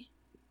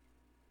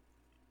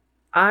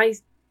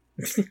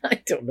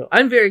don't know.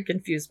 I'm very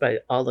confused by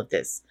all of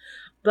this.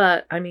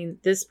 But, I mean,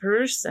 this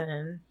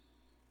person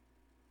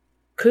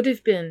could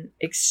have been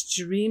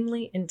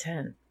extremely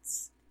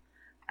intense.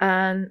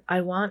 And I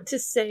want to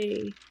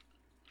say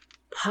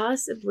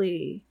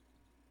possibly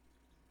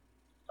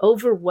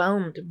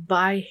overwhelmed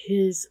by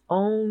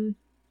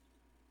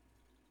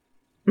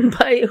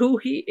by who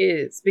he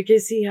is.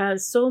 Because he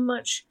has so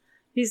much.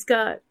 He's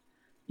got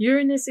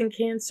Uranus in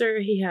Cancer.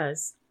 He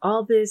has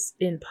all this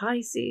in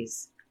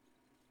Pisces.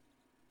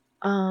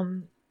 I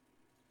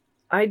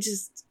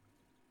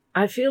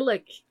feel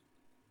like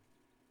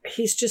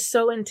he's just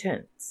so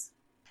intense.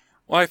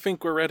 Well, I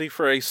think we're ready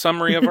for a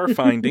summary of our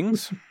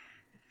findings.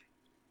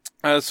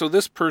 So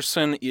this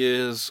person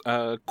is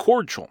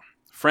cordial,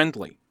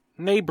 friendly,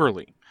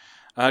 neighborly,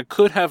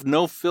 could have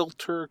no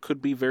filter,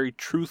 could be very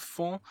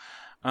truthful,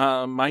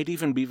 might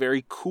even be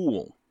very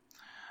cool.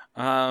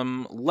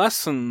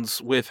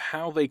 lessons with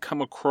how they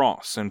come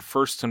across and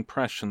first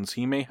impressions.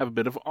 He may have a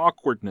bit of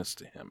awkwardness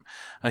to him.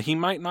 He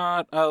might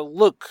not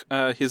look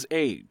his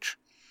age.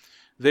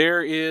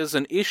 There is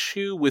an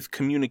issue with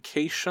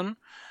communication,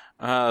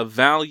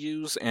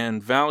 values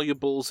and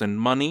valuables and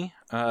money,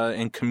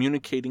 and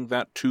communicating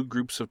that to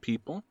groups of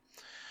people.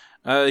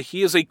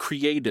 He is a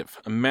creative,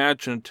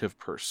 imaginative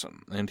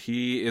person, and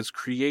he is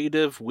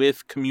creative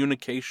with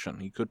communication.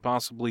 He could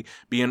possibly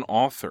be an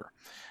author.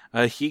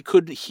 He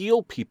could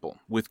heal people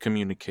with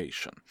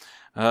communication,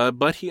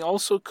 but he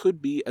also could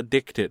be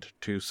addicted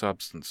to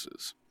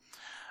substances.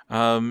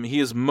 He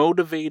is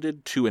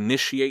motivated to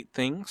initiate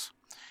things.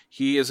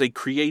 He is a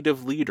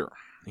creative leader.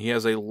 He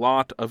has a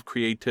lot of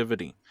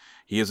creativity.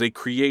 He is a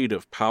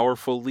creative,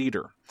 powerful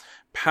leader.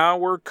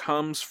 Power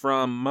comes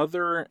from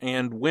mother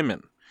and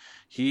women.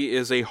 He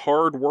is a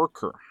hard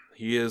worker.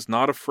 He is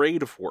not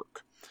afraid of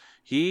work.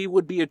 He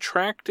would be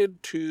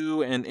attracted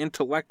to an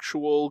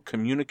intellectual,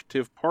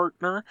 communicative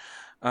partner,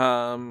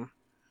 but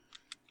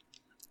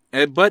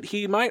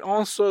he might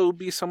also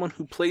be someone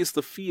who plays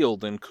the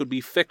field and could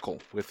be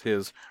fickle with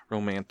his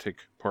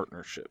romantic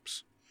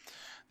partnerships.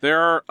 There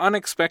are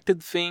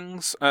unexpected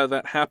things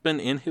that happen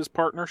in his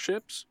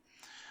partnerships.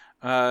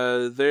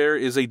 There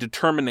is a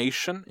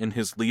determination in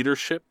his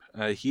leadership.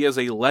 He has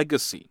a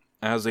legacy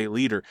as a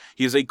leader.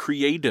 He is a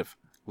creative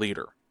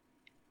leader.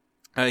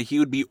 He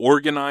would be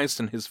organized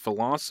in his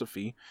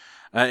philosophy,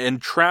 and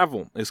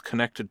travel is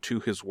connected to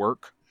his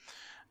work.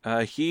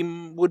 He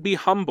would be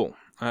humble.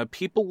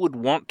 People would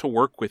want to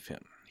work with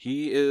him.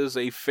 He is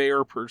a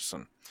fair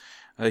person.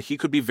 He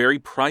could be very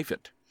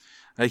private.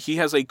 He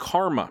has a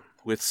karma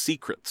with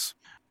secrets.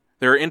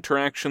 There are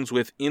interactions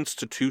with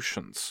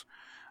institutions.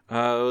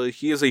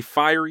 He is a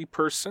fiery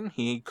person.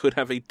 He could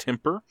have a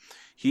temper.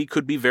 He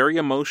could be very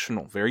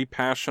emotional, very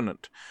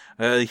passionate.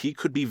 He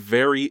could be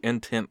very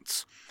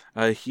intense.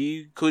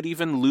 He could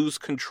even lose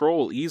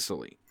control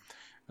easily.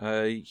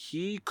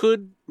 He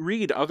could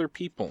read other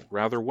people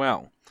rather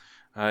well.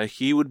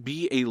 He would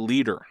be a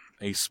leader,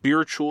 a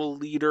spiritual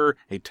leader,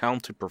 a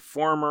talented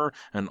performer,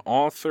 an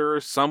author,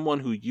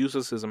 someone who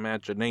uses his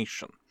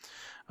imagination.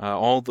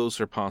 All those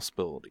are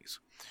possibilities.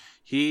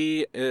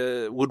 He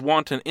would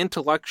want an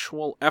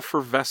intellectual,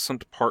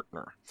 effervescent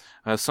partner,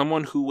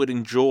 someone who would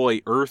enjoy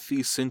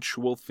earthy,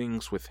 sensual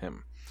things with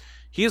him.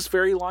 He is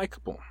very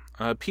likable.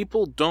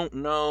 People don't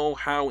know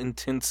how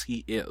intense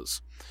he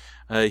is.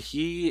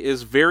 He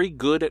is very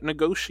good at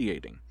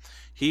negotiating.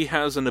 He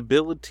has an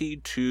ability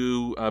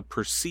to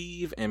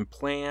perceive and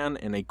plan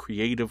in a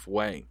creative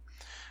way.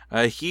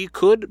 He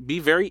could be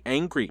very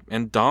angry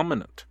and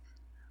dominant.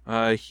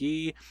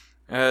 He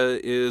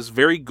is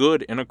very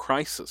good in a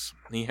crisis.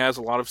 He has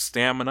a lot of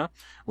stamina,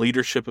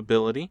 leadership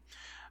ability.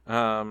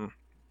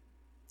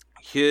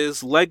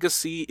 His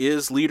legacy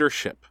is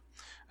leadership.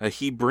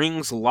 He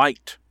brings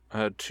light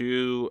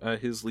to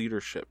his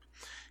leadership.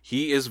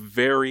 He is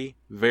very,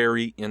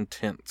 very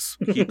intense.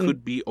 He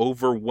could be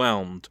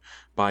overwhelmed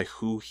by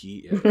who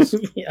he is.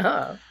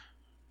 Yeah.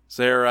 Is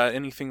there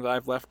anything that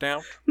I've left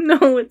out?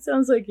 No, it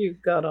sounds like you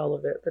got all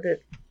of it, but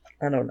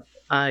I don't know.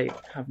 I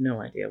have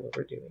no idea what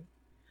we're doing.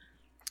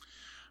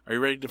 Are you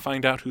ready to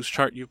find out whose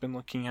chart you've been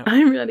looking at?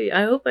 I'm ready.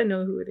 I hope I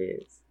know who it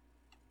is.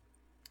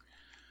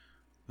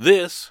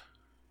 This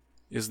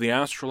is the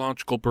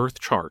astrological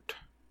birth chart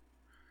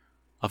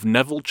of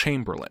Neville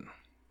Chamberlin.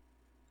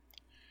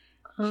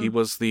 He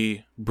was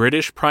the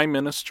British Prime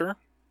Minister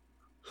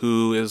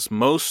who is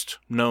most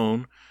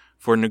known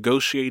for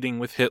negotiating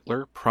with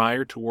Hitler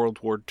prior to World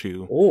War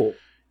II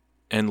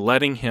and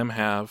letting him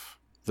have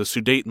the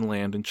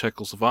Sudetenland in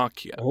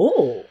Czechoslovakia.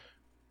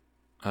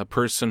 A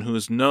person who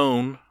is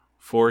known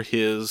for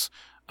his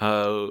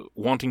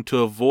wanting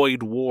to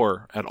avoid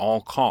war at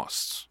all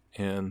costs,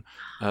 and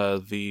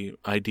the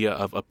idea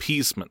of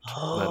appeasement,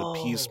 that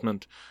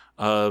appeasement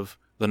of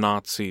the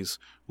Nazis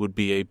would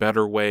be a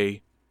better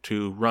way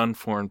to run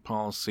foreign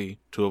policy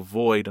to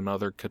avoid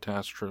another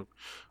catastrophic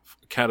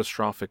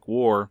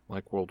war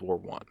like World War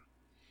I.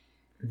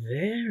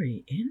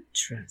 Very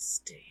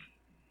interesting.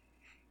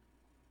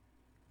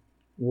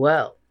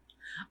 Well,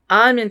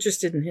 I'm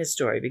interested in his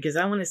story because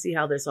I want to see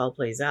how this all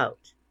plays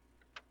out.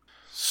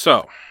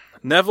 So,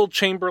 Neville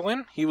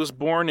Chamberlin, he was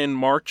born in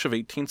March of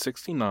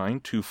 1869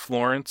 to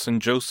Florence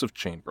and Joseph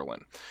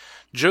Chamberlin.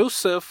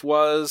 Joseph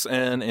was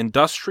an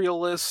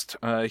industrialist.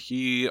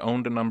 He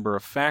owned a number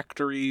of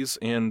factories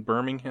in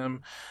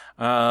Birmingham,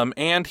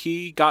 and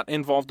he got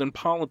involved in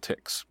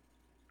politics.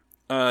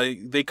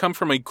 They come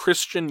from a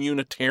Christian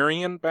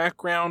Unitarian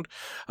background,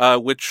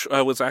 which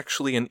was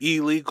actually an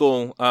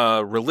illegal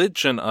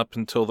religion up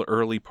until the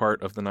early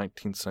part of the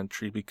 19th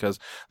century because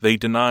they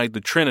denied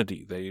the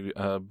Trinity. They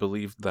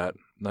believed that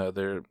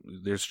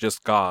there's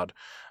just God,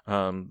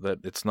 that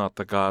it's not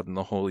the God and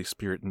the Holy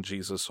Spirit and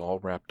Jesus all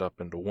wrapped up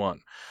into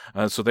one.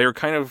 So they were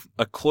kind of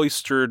a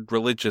cloistered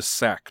religious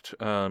sect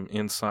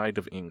inside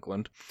of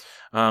England.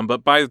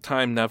 But by the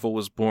time Neville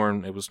was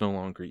born, it was no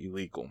longer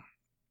illegal.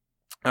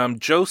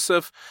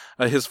 Joseph,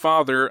 his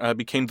father,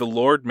 became the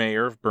Lord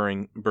Mayor of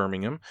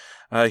Birmingham.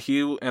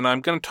 And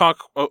I'm going to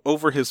talk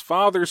over his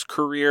father's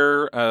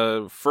career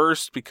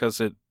first because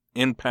it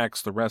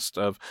impacts the rest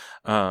of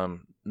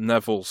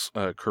Neville's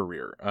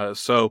career.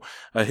 So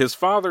his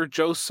father,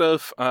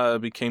 Joseph,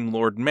 became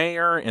Lord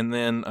Mayor and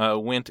then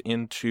went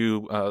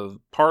into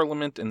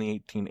Parliament in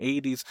the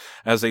 1880s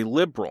as a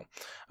liberal.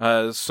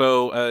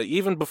 So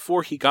even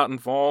before he got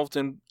involved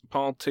in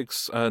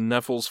politics,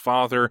 Neville's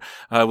father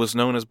was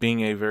known as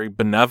being a very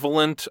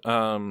benevolent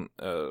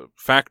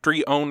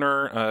factory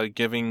owner,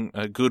 giving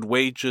good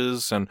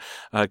wages and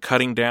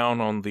cutting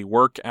down on the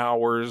work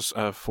hours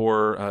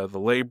for the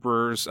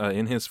laborers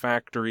in his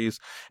factories.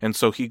 And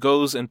so he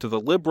goes into the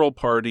Liberal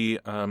Party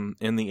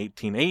in the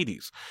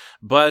 1880s.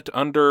 But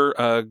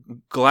under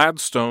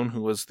Gladstone,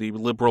 who was the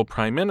Liberal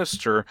Prime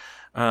Minister,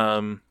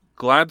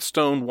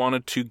 Gladstone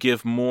wanted to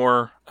give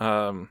more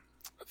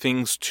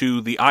things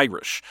to the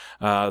Irish.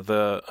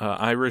 The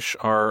Irish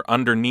are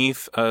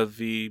underneath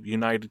the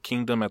United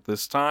Kingdom at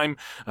this time.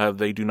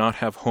 They do not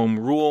have home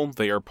rule.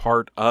 They are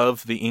part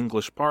of the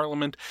English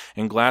Parliament,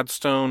 and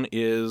Gladstone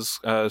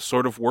is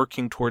sort of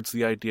working towards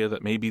the idea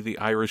that maybe the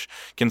Irish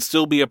can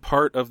still be a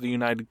part of the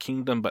United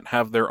Kingdom but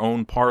have their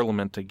own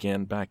parliament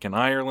again back in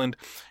Ireland.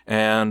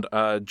 And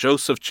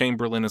Joseph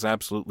Chamberlain is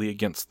absolutely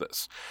against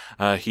this.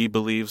 He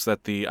believes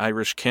that the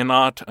Irish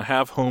cannot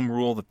have home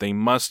rule, that they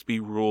must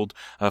be ruled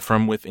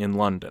from within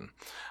London.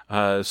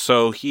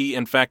 So he,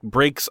 in fact,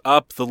 breaks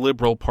up the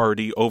Liberal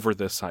Party over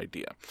this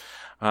idea.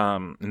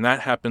 And that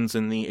happens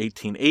in the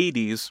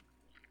 1880s.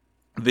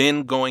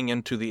 Then going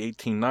into the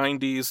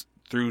 1890s,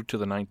 through to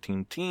the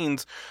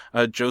 19-teens,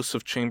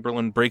 Joseph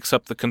Chamberlain breaks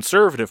up the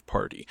Conservative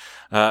Party,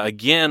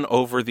 again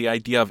over the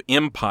idea of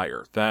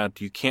empire,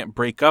 that you can't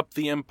break up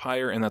the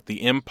empire and that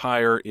the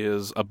empire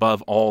is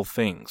above all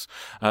things.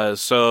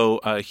 So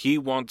he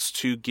wants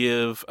to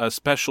give a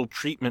special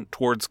treatment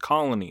towards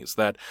colonies,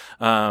 that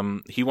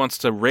he wants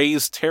to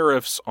raise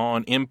tariffs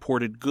on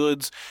imported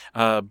goods,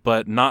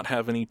 but not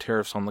have any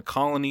tariffs on the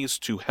colonies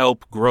to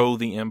help grow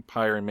the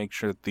empire and make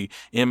sure that the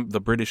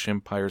British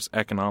Empire is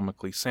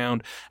economically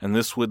sound.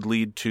 And this would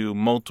lead to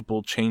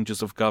multiple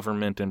changes of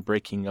government and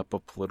breaking up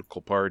of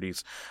political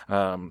parties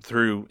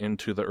through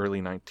into the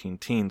early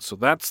 19-teens. So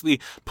that's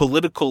the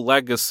political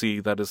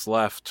legacy that is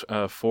left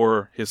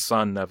for his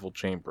son, Neville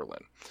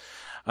Chamberlain.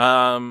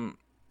 So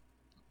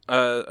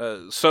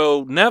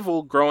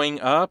Neville, growing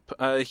up,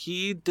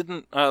 he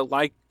didn't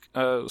like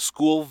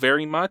school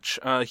very much.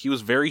 He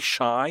was very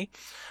shy.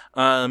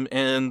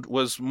 And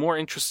was more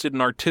interested in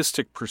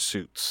artistic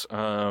pursuits,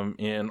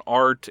 in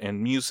art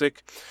and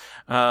music.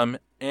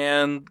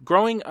 And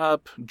growing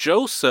up,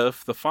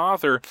 Joseph, the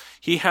father,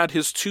 he had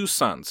his two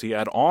sons. He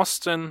had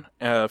Austin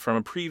from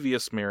a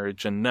previous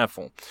marriage and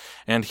Neville.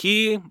 And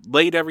he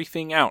laid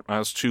everything out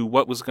as to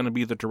what was going to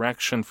be the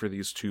direction for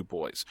these two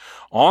boys.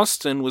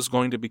 Austin was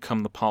going to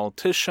become the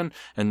politician,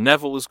 and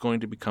Neville was going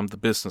to become the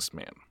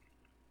businessman.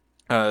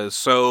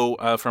 So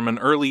from an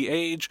early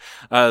age,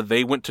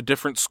 they went to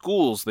different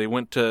schools. They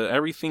went to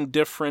everything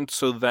different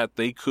so that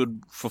they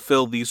could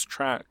fulfill these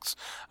tracks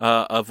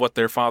of what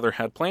their father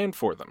had planned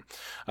for them.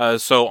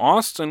 So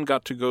Austin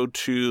got to go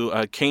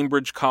to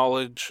Cambridge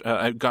College,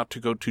 got to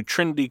go to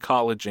Trinity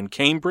College in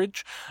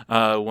Cambridge,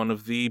 one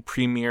of the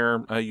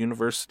premier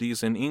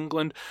universities in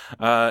England,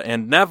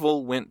 and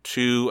Neville went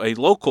to a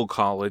local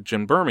college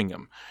in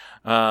Birmingham.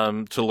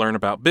 To learn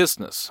about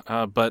business.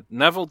 But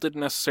Neville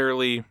didn't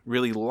necessarily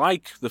really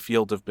like the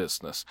field of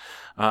business.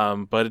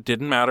 But it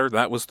didn't matter.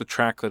 That was the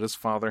track that his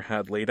father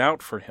had laid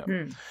out for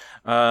him.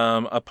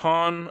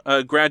 Upon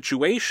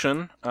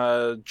graduation,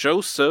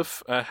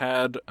 Joseph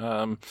had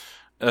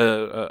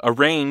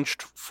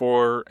arranged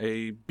for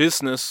a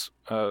business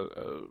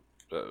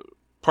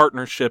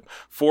partnership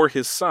for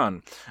his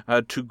son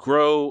to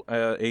grow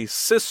a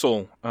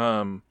sisal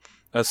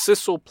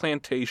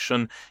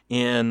plantation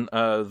in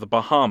the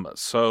Bahamas.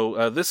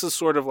 So this is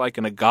sort of like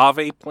an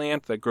agave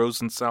plant that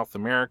grows in South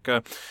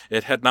America.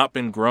 It had not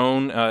been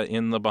grown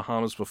in the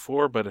Bahamas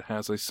before, but it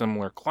has a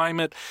similar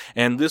climate.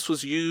 And this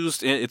was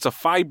used, it's a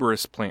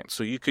fibrous plant,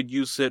 so you could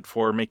use it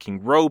for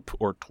making rope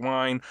or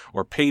twine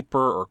or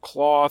paper or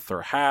cloth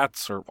or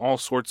hats or all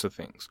sorts of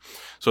things.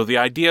 So the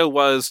idea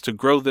was to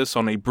grow this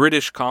on a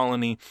British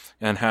colony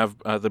and have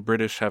the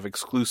British have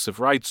exclusive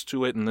rights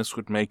to it, and this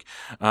would make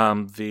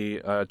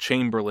the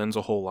Chamberlain's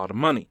a whole lot of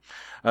money.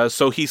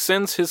 So he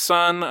sends his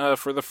son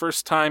for the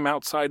first time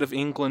outside of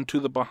England to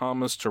the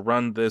Bahamas to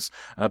run this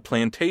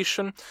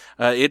plantation.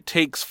 It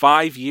takes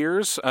 5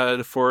 years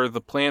for the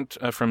plant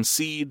from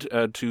seed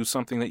to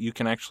something that you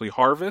can actually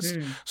harvest.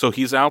 So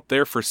he's out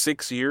there for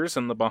 6 years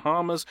in the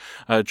Bahamas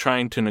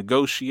trying to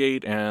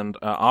negotiate and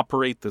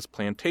operate this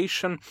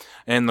plantation,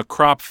 and the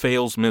crop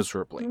fails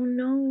miserably. Oh,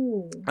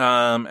 no.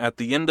 At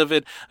the end of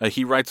it,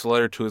 he writes a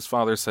letter to his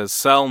father, says,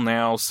 "Sell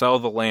now, sell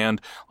the land.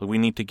 We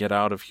need to get get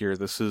out of here.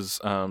 This is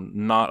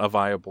not a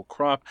viable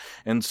crop.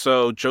 And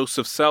so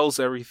Joseph sells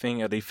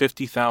everything at a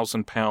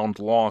 50,000 pound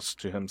loss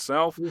to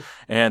himself.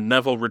 And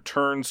Neville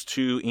returns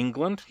to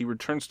England. He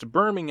returns to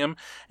Birmingham,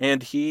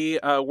 and he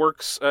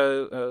works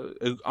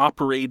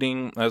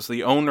operating as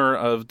the owner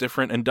of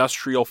different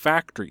industrial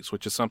factories,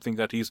 which is something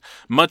that he's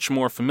much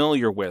more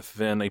familiar with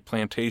than a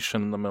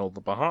plantation in the middle of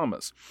the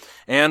Bahamas.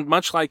 And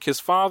much like his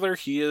father,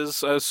 he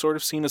is sort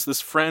of seen as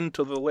this friend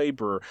to the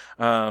laborer.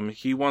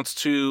 He wants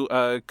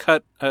to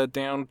cut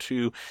down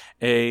to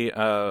a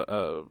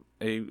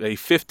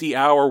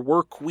 50-hour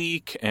work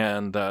week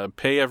and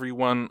pay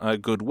everyone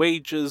good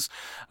wages,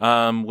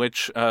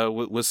 which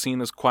was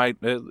seen as quite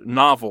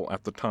novel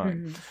at the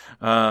time.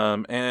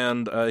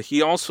 And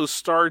he also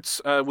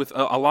starts with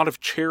a lot of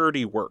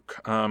charity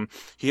work.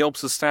 He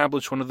helps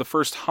establish one of the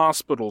first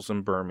hospitals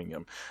in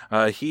Birmingham.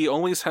 He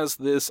always has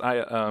this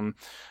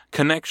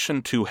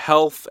connection to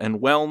health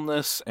and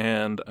wellness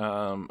and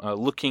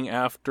looking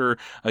after,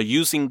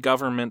 using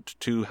government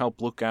to help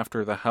look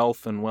after the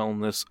health and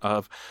wellness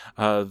of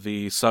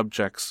the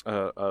subjects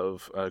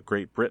of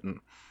Great Britain.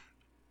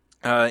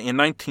 In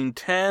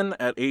 1910,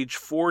 at age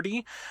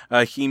 40,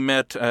 he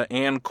met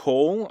Anne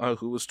Cole,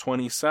 who was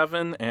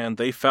 27, and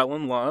they fell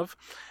in love.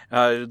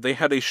 They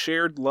had a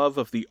shared love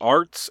of the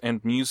arts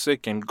and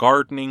music and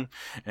gardening,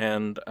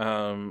 and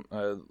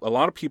a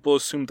lot of people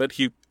assumed that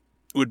he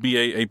would be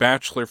a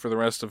bachelor for the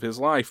rest of his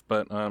life,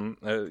 but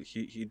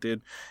he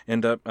did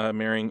end up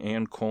marrying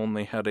Anne Cole, and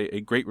they had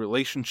a great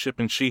relationship,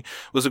 and she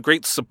was a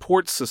great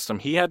support system.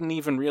 He hadn't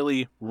even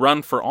really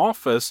run for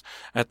office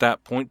at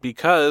that point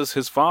because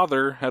his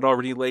father had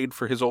already laid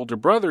for his older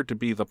brother to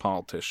be the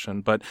politician,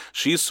 but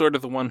she's sort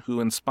of the one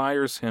who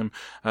inspires him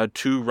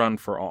to run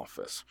for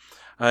office.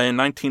 In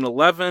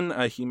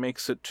 1911, he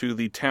makes it to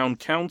the town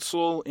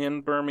council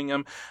in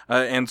Birmingham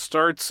and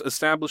starts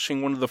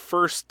establishing one of the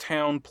first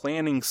town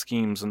planning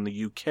schemes in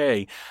the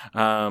UK.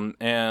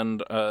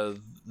 And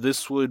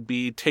this would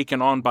be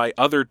taken on by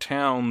other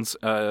towns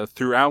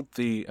throughout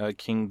the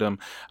kingdom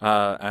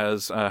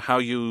as how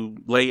you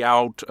lay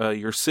out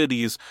your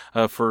cities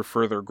for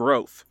further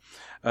growth.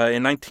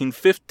 In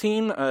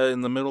 1915,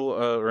 in the middle,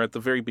 or at the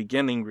very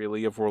beginning,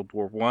 really, of World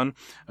War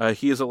I,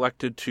 he is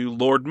elected to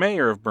Lord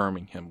Mayor of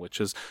Birmingham, which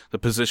is the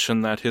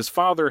position that his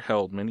father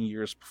held many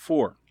years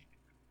before.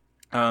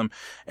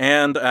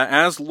 And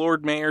as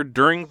Lord Mayor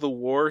during the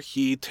war,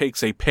 he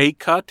takes a pay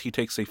cut. He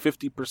takes a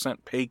 50%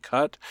 pay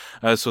cut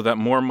so that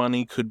more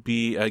money could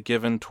be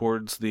given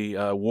towards the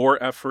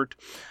war effort.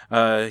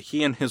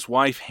 He and his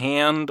wife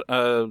hand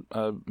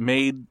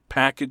made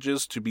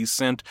packages to be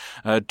sent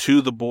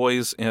to the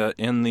boys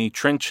in the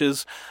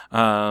trenches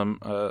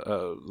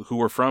who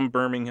were from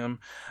Birmingham.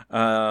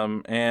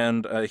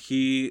 And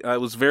he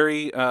was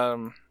very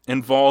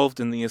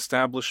involved in the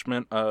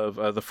establishment of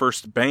the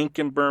first bank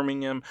in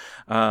Birmingham,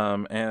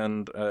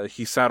 and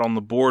he sat on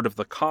the board of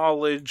the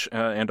college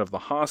and of the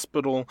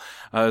hospital.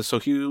 So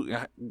he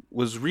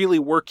was really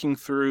working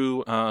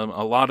through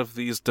a lot of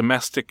these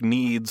domestic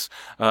needs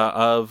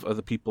of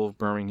the people of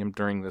Birmingham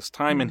during this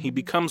time, and he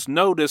becomes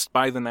noticed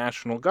by the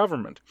national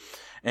government.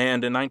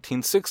 And in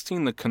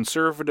 1916, the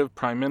Conservative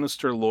Prime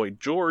Minister Lloyd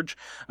George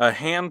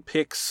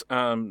handpicks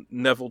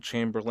Neville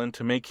Chamberlin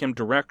to make him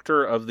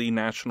director of the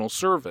National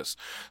Service.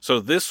 So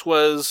this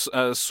was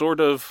sort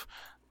of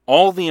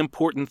all the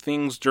important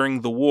things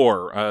during the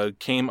war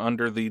came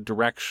under the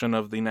direction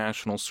of the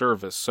National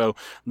Service. So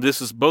this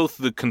is both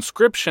the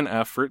conscription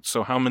effort,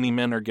 so how many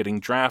men are getting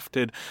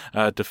drafted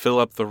to fill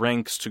up the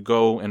ranks to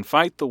go and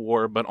fight the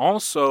war, but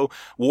also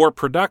war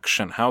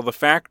production, how the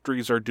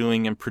factories are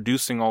doing and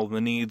producing all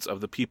the needs of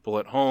the people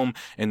at home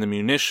and the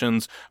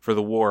munitions for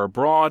the war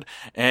abroad.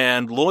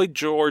 And Lloyd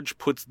George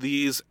puts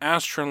these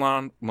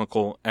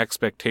astronomical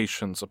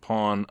expectations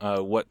upon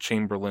what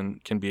Chamberlain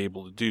can be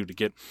able to do to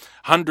get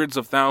hundreds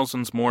of thousands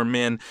more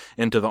men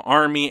into the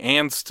army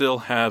and still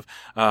have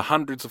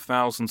hundreds of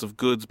thousands of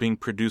goods being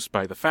produced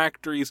by the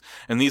factories,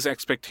 and these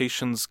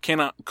expectations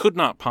could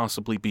not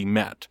possibly be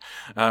met.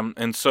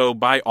 And so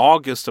by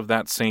August of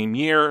that same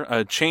year,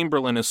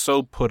 Chamberlain is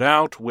so put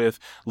out with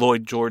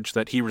Lloyd George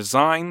that he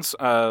resigns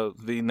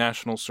the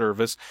National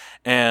Service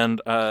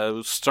and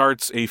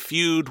starts a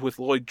feud with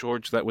Lloyd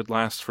George that would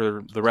last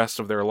for the rest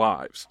of their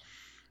lives.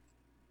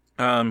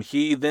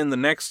 He then the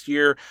next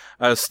year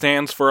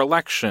stands for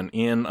election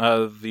in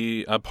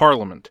the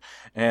Parliament,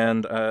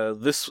 and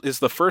this is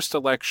the first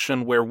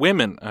election where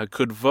women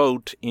could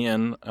vote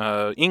in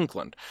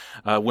England.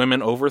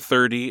 Women over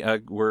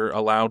 30 were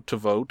allowed to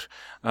vote,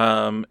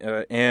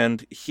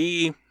 and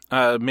he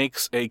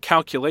makes a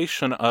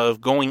calculation of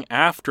going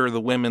after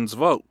the women's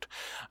vote.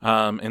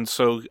 And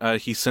so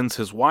he sends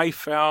his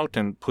wife out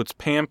and puts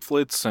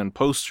pamphlets and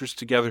posters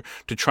together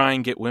to try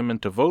and get women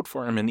to vote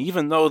for him. And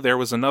even though there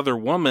was another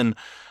woman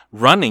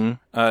running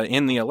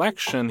in the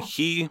election,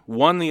 he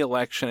won the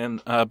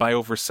election by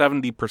over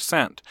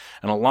 70%.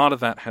 And a lot of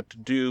that had to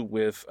do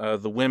with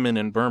the women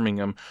in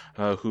Birmingham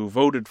who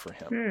voted for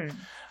him.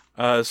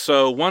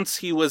 So once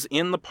he was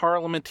in the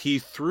parliament, he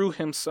threw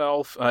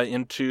himself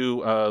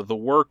into the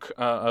work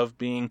of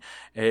being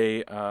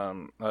a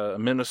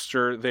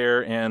minister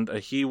there, and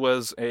he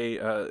was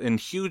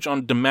huge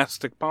on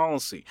domestic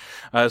policy.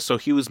 So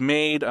he was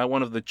made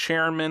one of the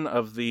chairmen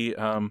of the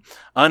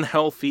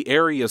Unhealthy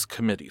Areas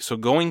Committee. So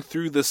going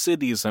through the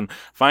cities and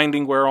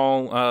finding where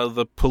all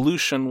the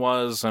pollution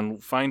was,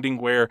 and finding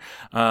where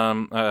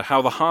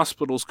how the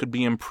hospitals could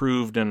be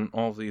improved, and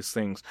all these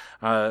things.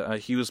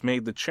 He was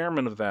made the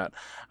chairman of that.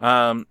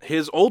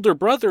 His older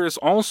brother is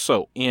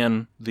also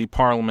in the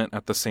parliament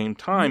at the same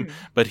time,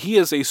 but he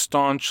is a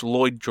staunch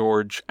Lloyd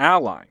George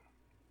ally.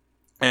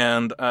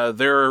 And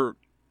there are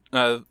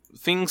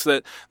things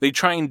that they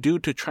try and do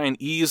to try and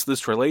ease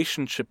this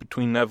relationship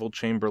between Neville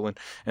Chamberlain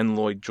and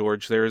Lloyd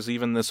George. There is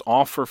even this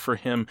offer for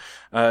him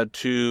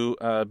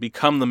to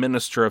become the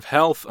Minister of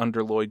Health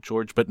under Lloyd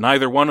George, but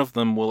neither one of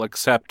them will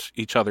accept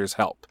each other's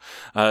help.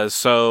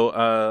 So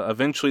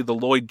eventually the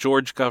Lloyd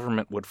George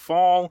government would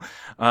fall,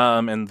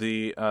 and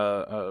the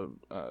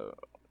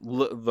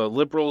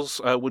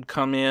Liberals would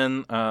come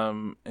in,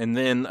 and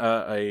then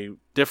a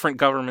different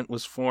government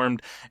was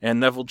formed,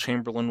 and Neville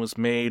Chamberlain was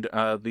made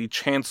the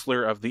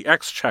Chancellor of the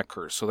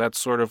Exchequer. So that's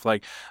sort of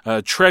like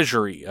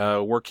Treasury,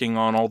 working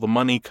on all the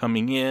money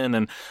coming in,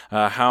 and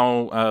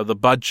how the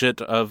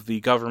budget of the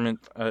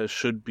government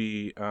should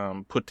be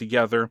put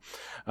together.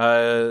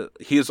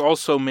 He is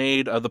also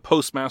made the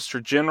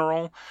Postmaster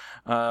General.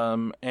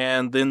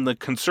 And then the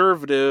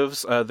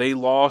Conservatives, they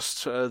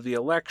lost the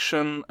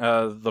election.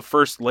 The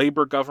first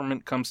Labour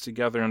government comes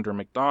together under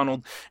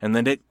MacDonald, and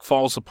then it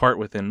falls apart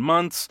within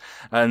months.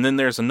 And then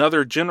there's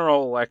another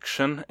general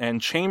election, and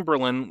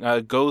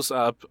Chamberlain goes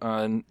up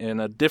in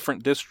a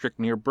different district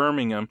near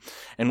Birmingham.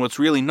 And what's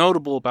really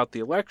notable about the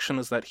election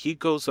is that he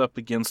goes up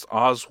against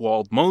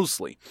Oswald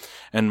Mosley.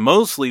 And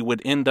Mosley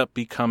would end up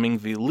becoming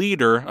the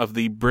leader of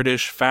the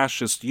British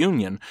Fascist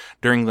Union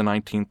during the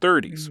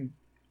 1930s.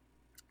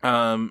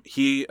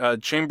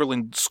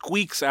 Chamberlain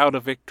squeaks out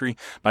a victory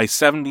by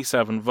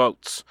 77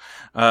 votes,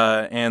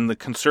 and the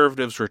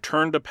Conservatives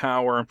return to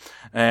power,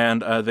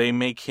 and they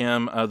make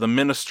him the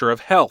Minister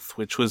of Health,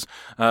 which was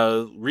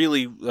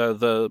really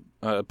the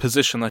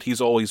position that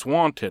he's always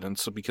wanted, and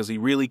so because he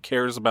really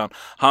cares about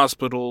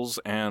hospitals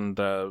and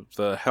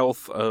the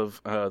health of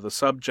the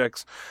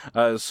subjects,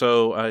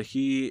 so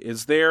he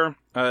is there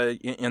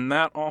in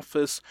that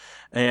office,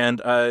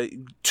 and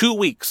 2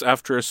 weeks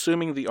after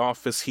assuming the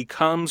office, he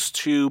comes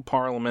to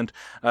Parliament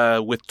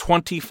with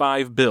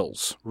 25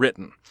 bills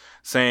written,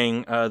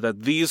 saying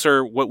that these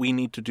are what we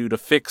need to do to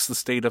fix the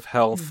state of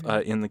health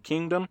in the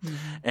kingdom.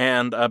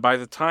 And by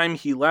the time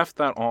he left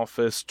that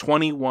office,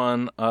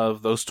 21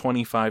 of those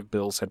 25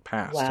 bills had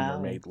passed and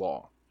were made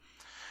law.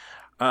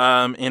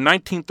 In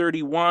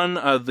 1931,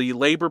 the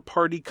Labour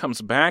Party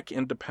comes back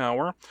into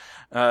power,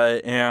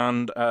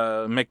 and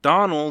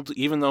MacDonald,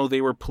 even though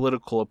they were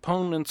political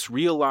opponents,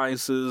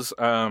 realizes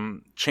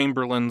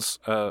Chamberlain's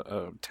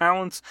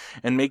talents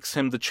and makes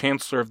him the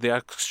Chancellor of the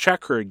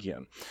Exchequer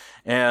again.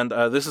 And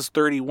this is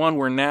 31.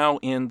 We're now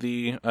in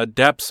the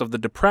depths of the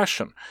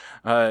Depression,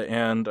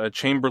 and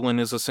Chamberlain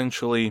is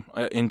essentially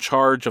in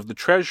charge of the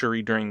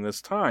Treasury during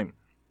this time.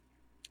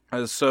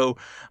 So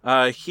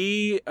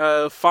he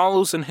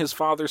follows in his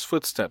father's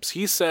footsteps.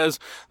 He says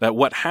that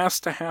what has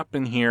to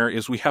happen here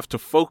is we have to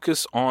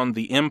focus on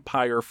the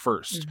empire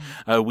first.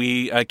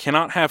 We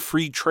cannot have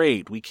free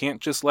trade. We can't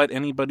just let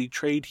anybody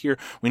trade here.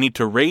 We need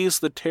to raise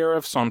the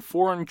tariffs on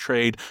foreign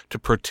trade to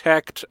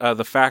protect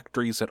the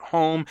factories at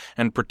home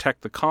and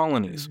protect the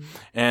colonies.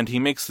 And he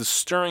makes this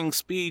stirring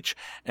speech,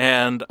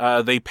 and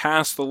they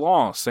pass the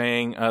law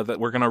saying that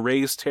we're going to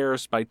raise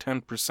tariffs by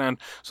 10%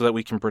 so that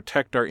we can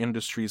protect our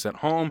industries at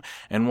home.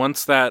 And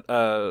once that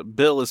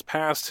bill is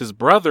passed, his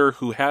brother,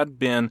 who had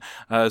been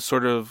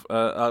sort of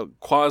a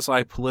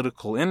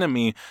quasi-political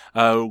enemy,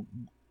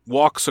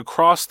 walks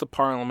across the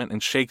Parliament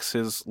and shakes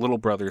his little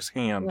brother's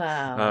hand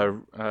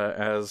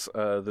as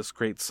this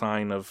great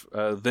sign of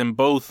them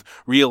both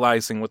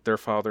realizing what their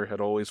father had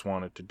always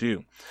wanted to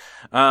do.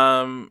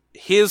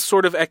 His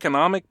sort of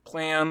economic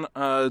plan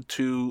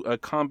to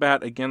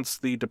combat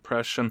against the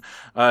Depression,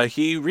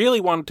 he really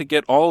wanted to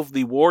get all of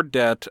the war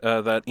debt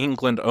that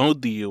England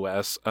owed the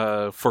U.S.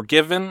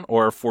 Forgiven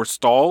or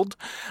forestalled,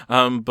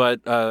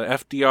 but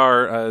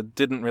FDR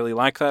didn't really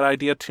like that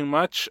idea too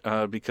much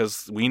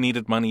because we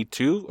needed money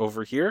too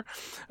over here.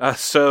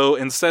 So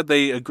instead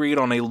they agreed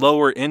on a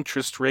lower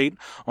interest rate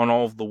on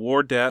all of the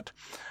war debt.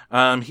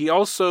 He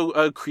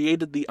also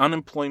created the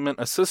Unemployment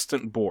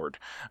Assistant Board.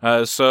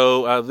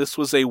 So this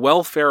was a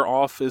welfare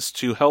office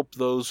to help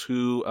those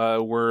who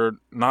were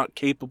not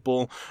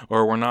capable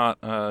or were not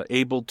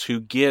able to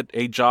get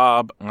a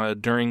job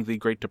during the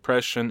Great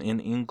Depression in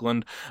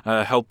England,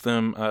 help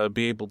them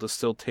be able to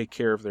still take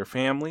care of their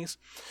families.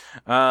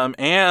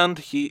 And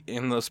he,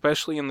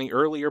 especially in the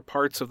earlier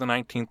parts of the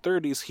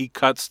 1930s, he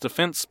cuts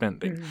defense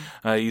spending.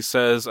 He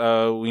says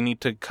we need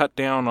to cut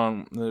down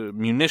on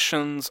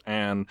munitions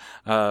and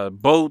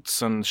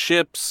boats and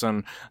ships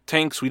and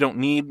tanks. We don't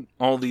need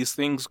all these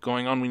things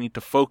going on. We need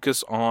to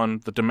focus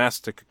on the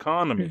domestic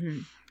economy. Mm-hmm.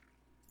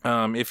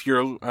 If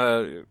you're,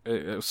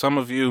 some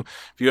of you,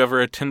 if you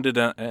ever attended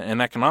an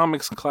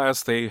economics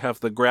class, they have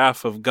the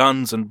graph of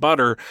guns and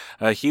butter.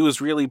 He was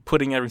really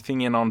putting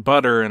everything in on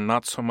butter and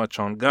not so much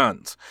on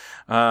guns.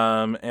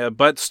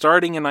 But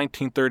starting in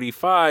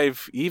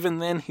 1935, even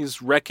then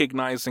he's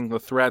recognizing the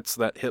threats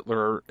that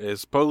Hitler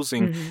is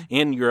posing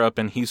in Europe,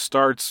 and he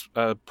starts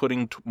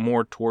putting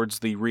more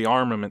towards the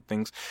rearmament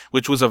things,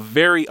 which was a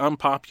very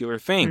unpopular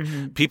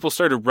thing. People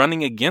started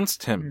running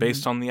against him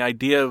based on the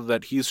idea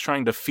that he's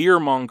trying to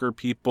fearmonger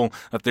people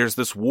that there's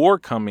this war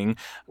coming.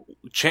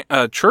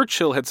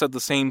 Churchill had said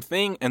the same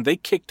thing, and they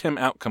kicked him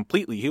out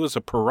completely. He was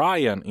a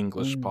pariah in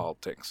English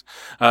politics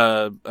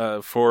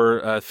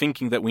for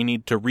thinking that we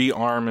need to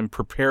rearm and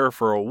prepare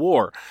for a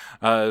war.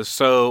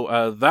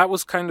 So that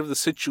was kind of the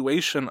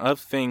situation of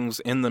things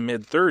in the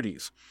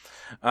mid-30s.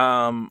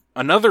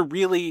 Another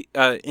really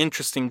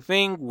interesting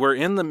thing, we're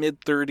in the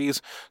mid-30s,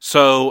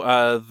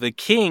 so the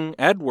king,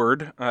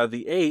 Edward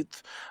the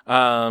Eighth,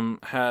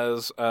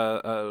 has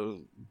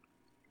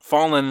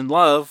fallen in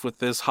love with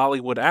this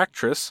Hollywood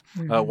actress,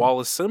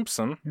 Wallis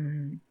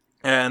Simpson,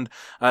 and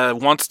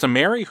wants to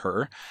marry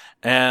her.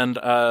 And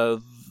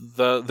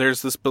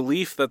there's this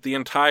belief that the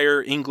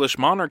entire English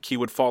monarchy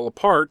would fall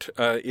apart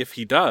if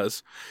he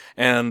does.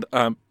 And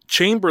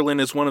Chamberlain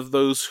is one of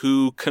those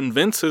who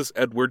convinces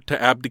Edward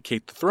to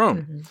abdicate the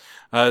throne.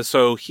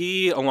 So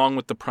he, along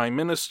with the prime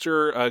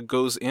minister,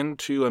 goes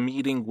into a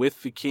meeting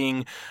with the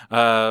king.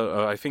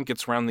 I think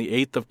it's around the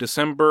 8th of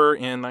December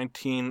in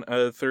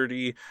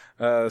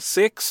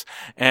 1936.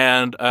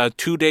 And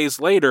 2 days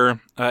later,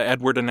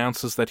 Edward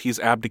announces that he's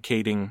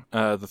abdicating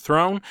the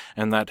throne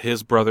and that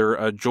his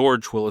brother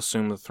George will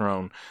assume the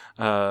throne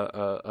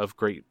of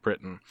Great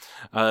Britain.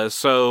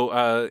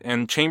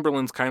 And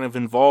Chamberlain's kind of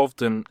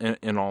involved in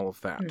all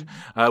of that,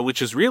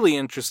 which is really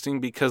interesting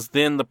because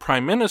then the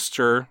prime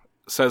minister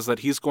says that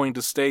he's going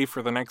to stay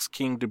for the next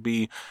king to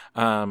be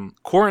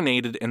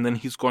coronated, and then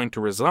he's going to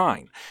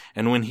resign.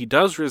 And when he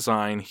does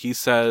resign, he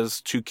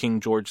says to King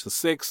George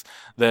VI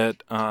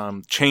that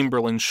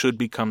Chamberlain should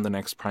become the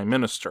next prime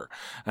minister.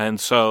 And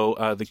so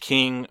the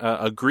king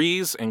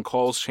agrees and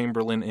calls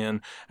Chamberlain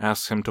in,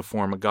 asks him to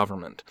form a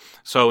government.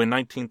 So in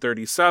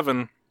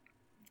 1937,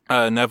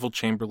 Neville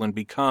Chamberlain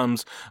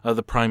becomes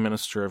the Prime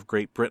Minister of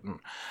Great Britain.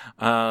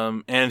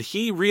 And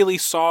he really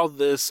saw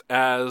this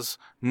as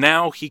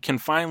now he can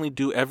finally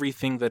do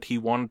everything that he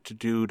wanted to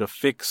do to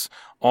fix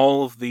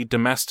all of the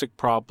domestic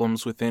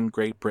problems within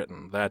Great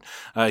Britain, that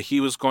he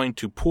was going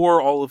to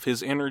pour all of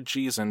his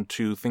energies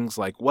into things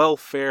like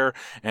welfare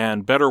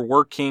and better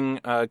working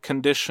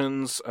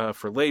conditions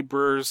for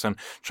laborers, and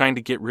trying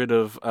to get rid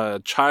of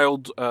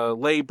child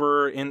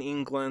labor in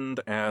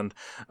England, and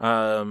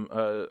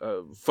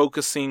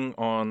focusing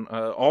on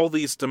all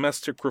these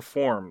domestic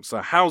reforms,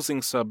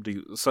 housing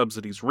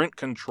subsidies, rent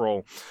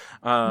control,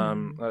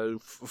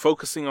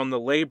 focusing on the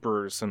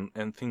laborers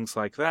and things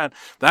like that.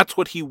 That's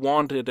what he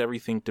wanted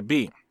everything to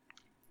be.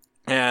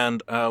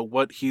 And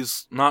what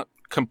he's not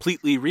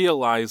completely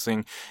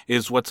realizing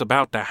is what's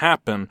about to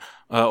happen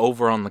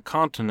over on the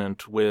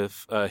continent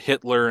with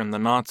Hitler and the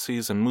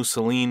Nazis and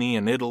Mussolini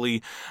and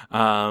Italy,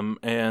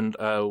 and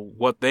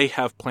what they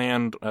have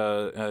planned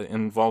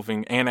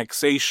involving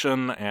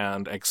annexation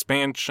and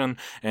expansion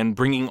and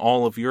bringing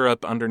all of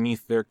Europe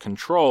underneath their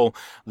control,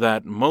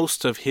 that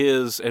most of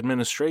his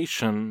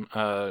administration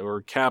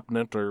or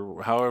cabinet,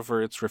 or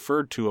however it's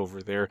referred to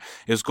over there,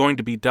 is going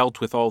to be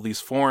dealt with all these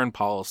foreign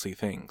policy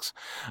things.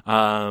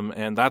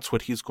 And that's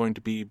what he's going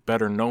to be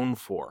better known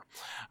for.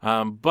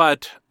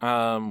 But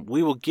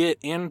we will get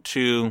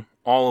into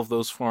all of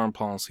those foreign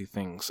policy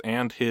things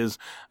and his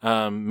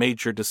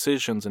major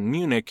decisions in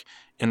Munich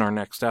in our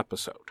next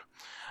episode.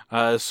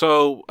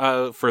 So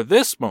for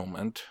this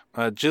moment,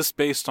 just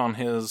based on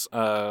his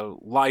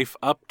life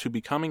up to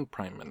becoming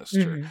prime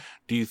minister,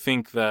 do you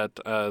think that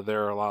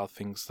there are a lot of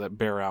things that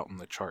bear out in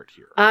the chart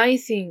here? I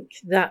think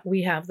that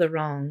we have the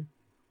wrong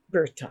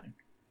birth time.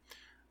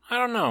 I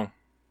don't know.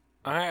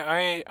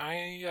 I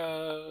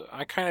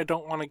kind of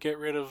don't want to get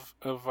rid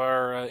of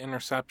our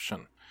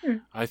interception.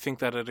 I think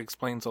that it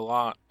explains a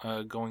lot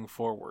going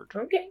forward.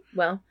 Okay,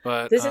 well,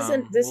 but this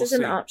we'll is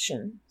an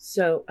option.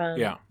 So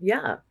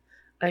yeah,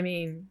 I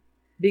mean,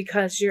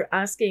 because you're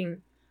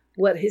asking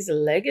what his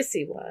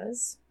legacy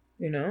was,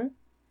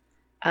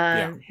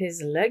 and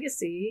his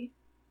legacy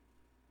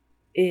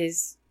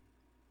is,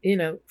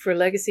 for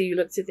legacy you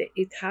look to the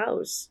 8th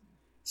house.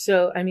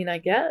 So I mean, I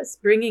guess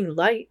bringing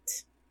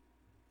light.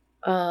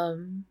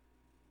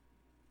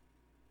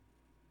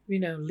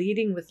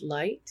 Leading with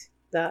light,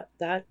 that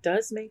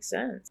does make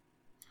sense.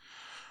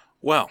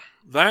 Well,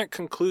 that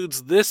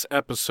concludes this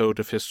episode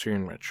of History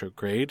in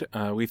Retrograde.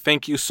 We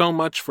thank you so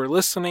much for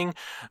listening.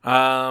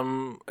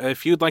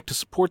 If you'd like to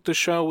support the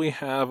show, we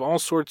have all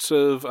sorts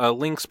of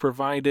links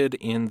provided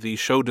in the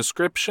show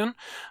description.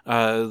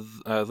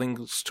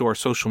 Links to our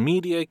social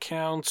media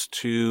accounts,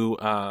 to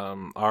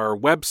our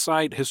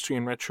website,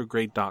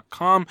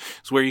 historyinretrograde.com,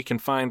 is where you can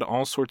find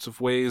all sorts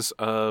of ways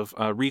of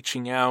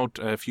reaching out.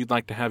 If you'd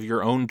like to have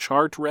your own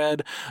chart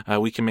read,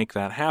 we can make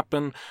that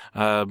happen.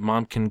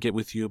 Mom can get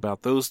with you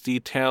about those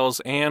details.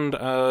 And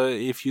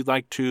if you'd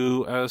like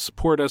to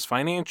support us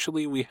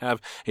financially, we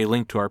have a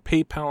link to our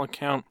PayPal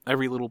account.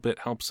 Every little bit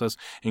helps us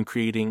in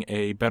creating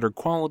a better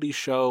quality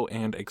show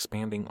and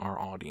expanding our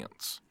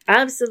audience.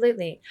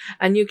 Absolutely.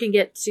 And you can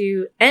get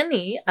to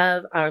any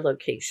of our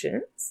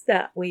locations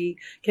that we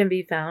can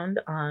be found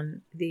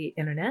on the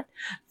internet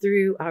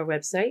through our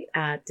website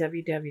at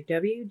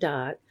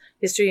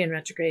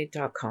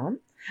www.historyinretrograde.com.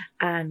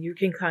 And you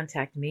can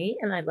contact me.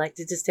 And I'd like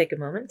to just take a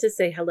moment to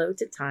say hello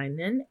to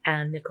Tynan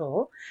and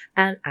Nicole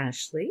and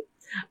Ashley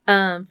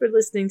for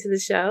listening to the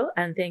show.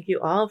 And thank you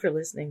all for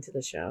listening to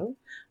the show.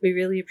 We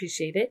really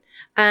appreciate it.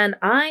 And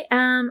I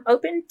am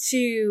open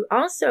to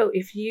also,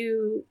 if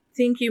you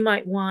think you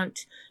might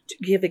want to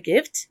give a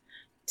gift,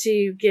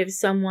 to give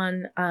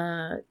someone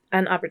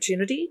an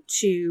opportunity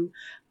to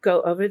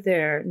go over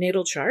their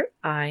natal chart,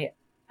 I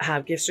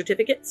have gift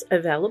certificates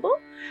available.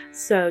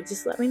 So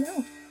just let me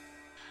know.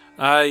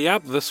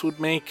 This would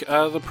make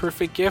the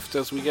perfect gift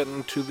as we get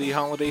into the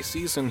holiday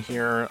season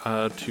here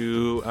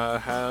to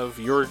have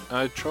your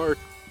chart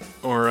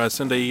or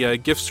send a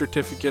gift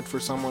certificate for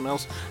someone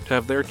else to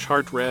have their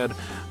chart read,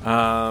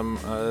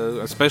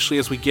 especially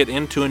as we get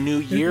into a new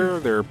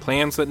year. There are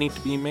plans that need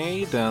to be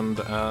made, and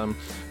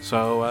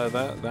so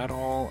that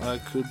all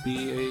could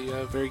be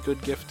a very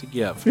good gift to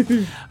give.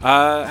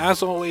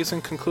 As always,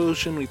 in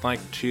conclusion, we'd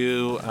like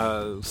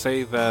to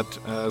say that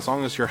as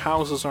long as your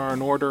houses are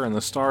in order and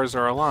the stars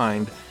are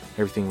aligned,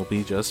 everything will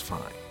be just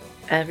fine.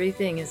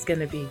 Everything is going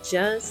to be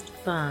just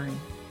fine.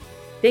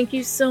 Thank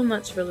you so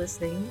much for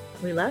listening.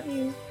 We love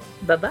you.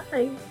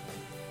 Bye-bye.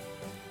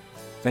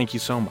 Thank you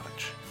so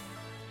much.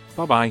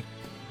 Bye-bye.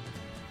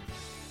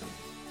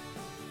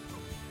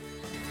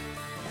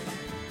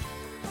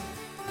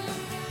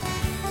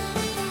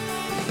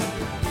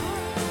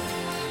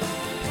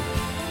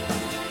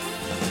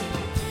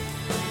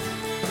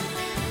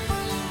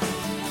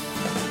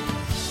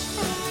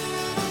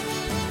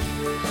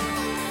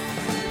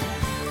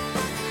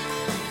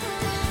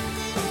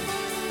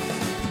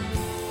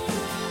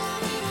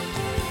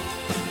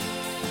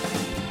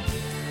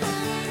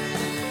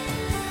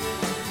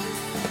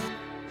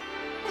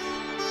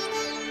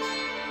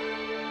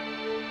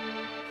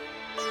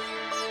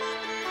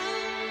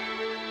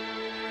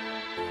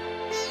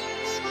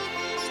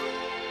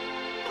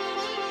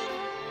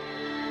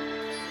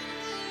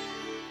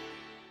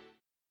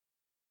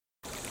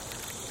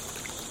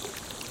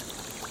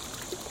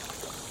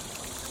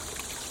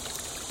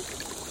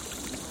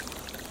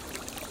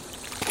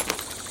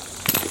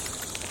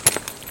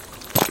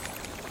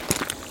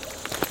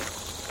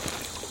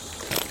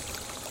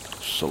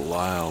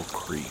 Salal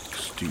Creek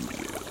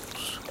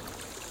Studios.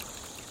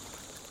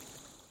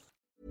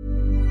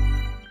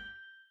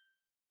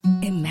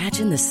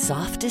 Imagine the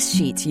softest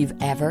sheets you've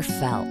ever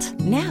felt.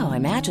 Now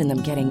imagine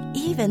them getting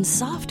even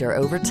softer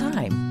over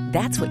time.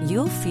 That's what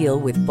you'll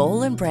feel with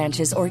Boll &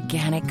 Branch's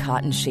organic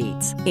cotton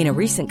sheets. In a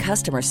recent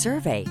customer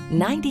survey,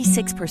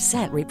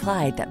 96%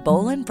 replied that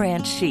Boll &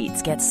 Branch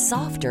sheets get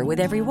softer with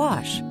every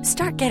wash.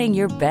 Start getting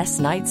your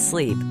best night's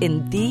sleep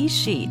in these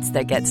sheets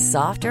that get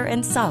softer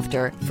and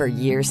softer for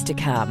years to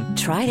come.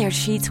 Try their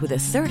sheets with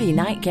a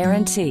 30-night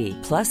guarantee.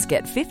 Plus,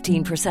 get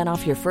 15%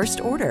 off your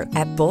first order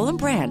at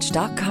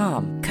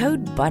bollandbranch.com.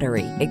 Code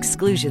BUTTERY.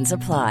 Exclusions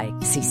apply.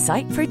 See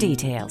site for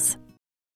details.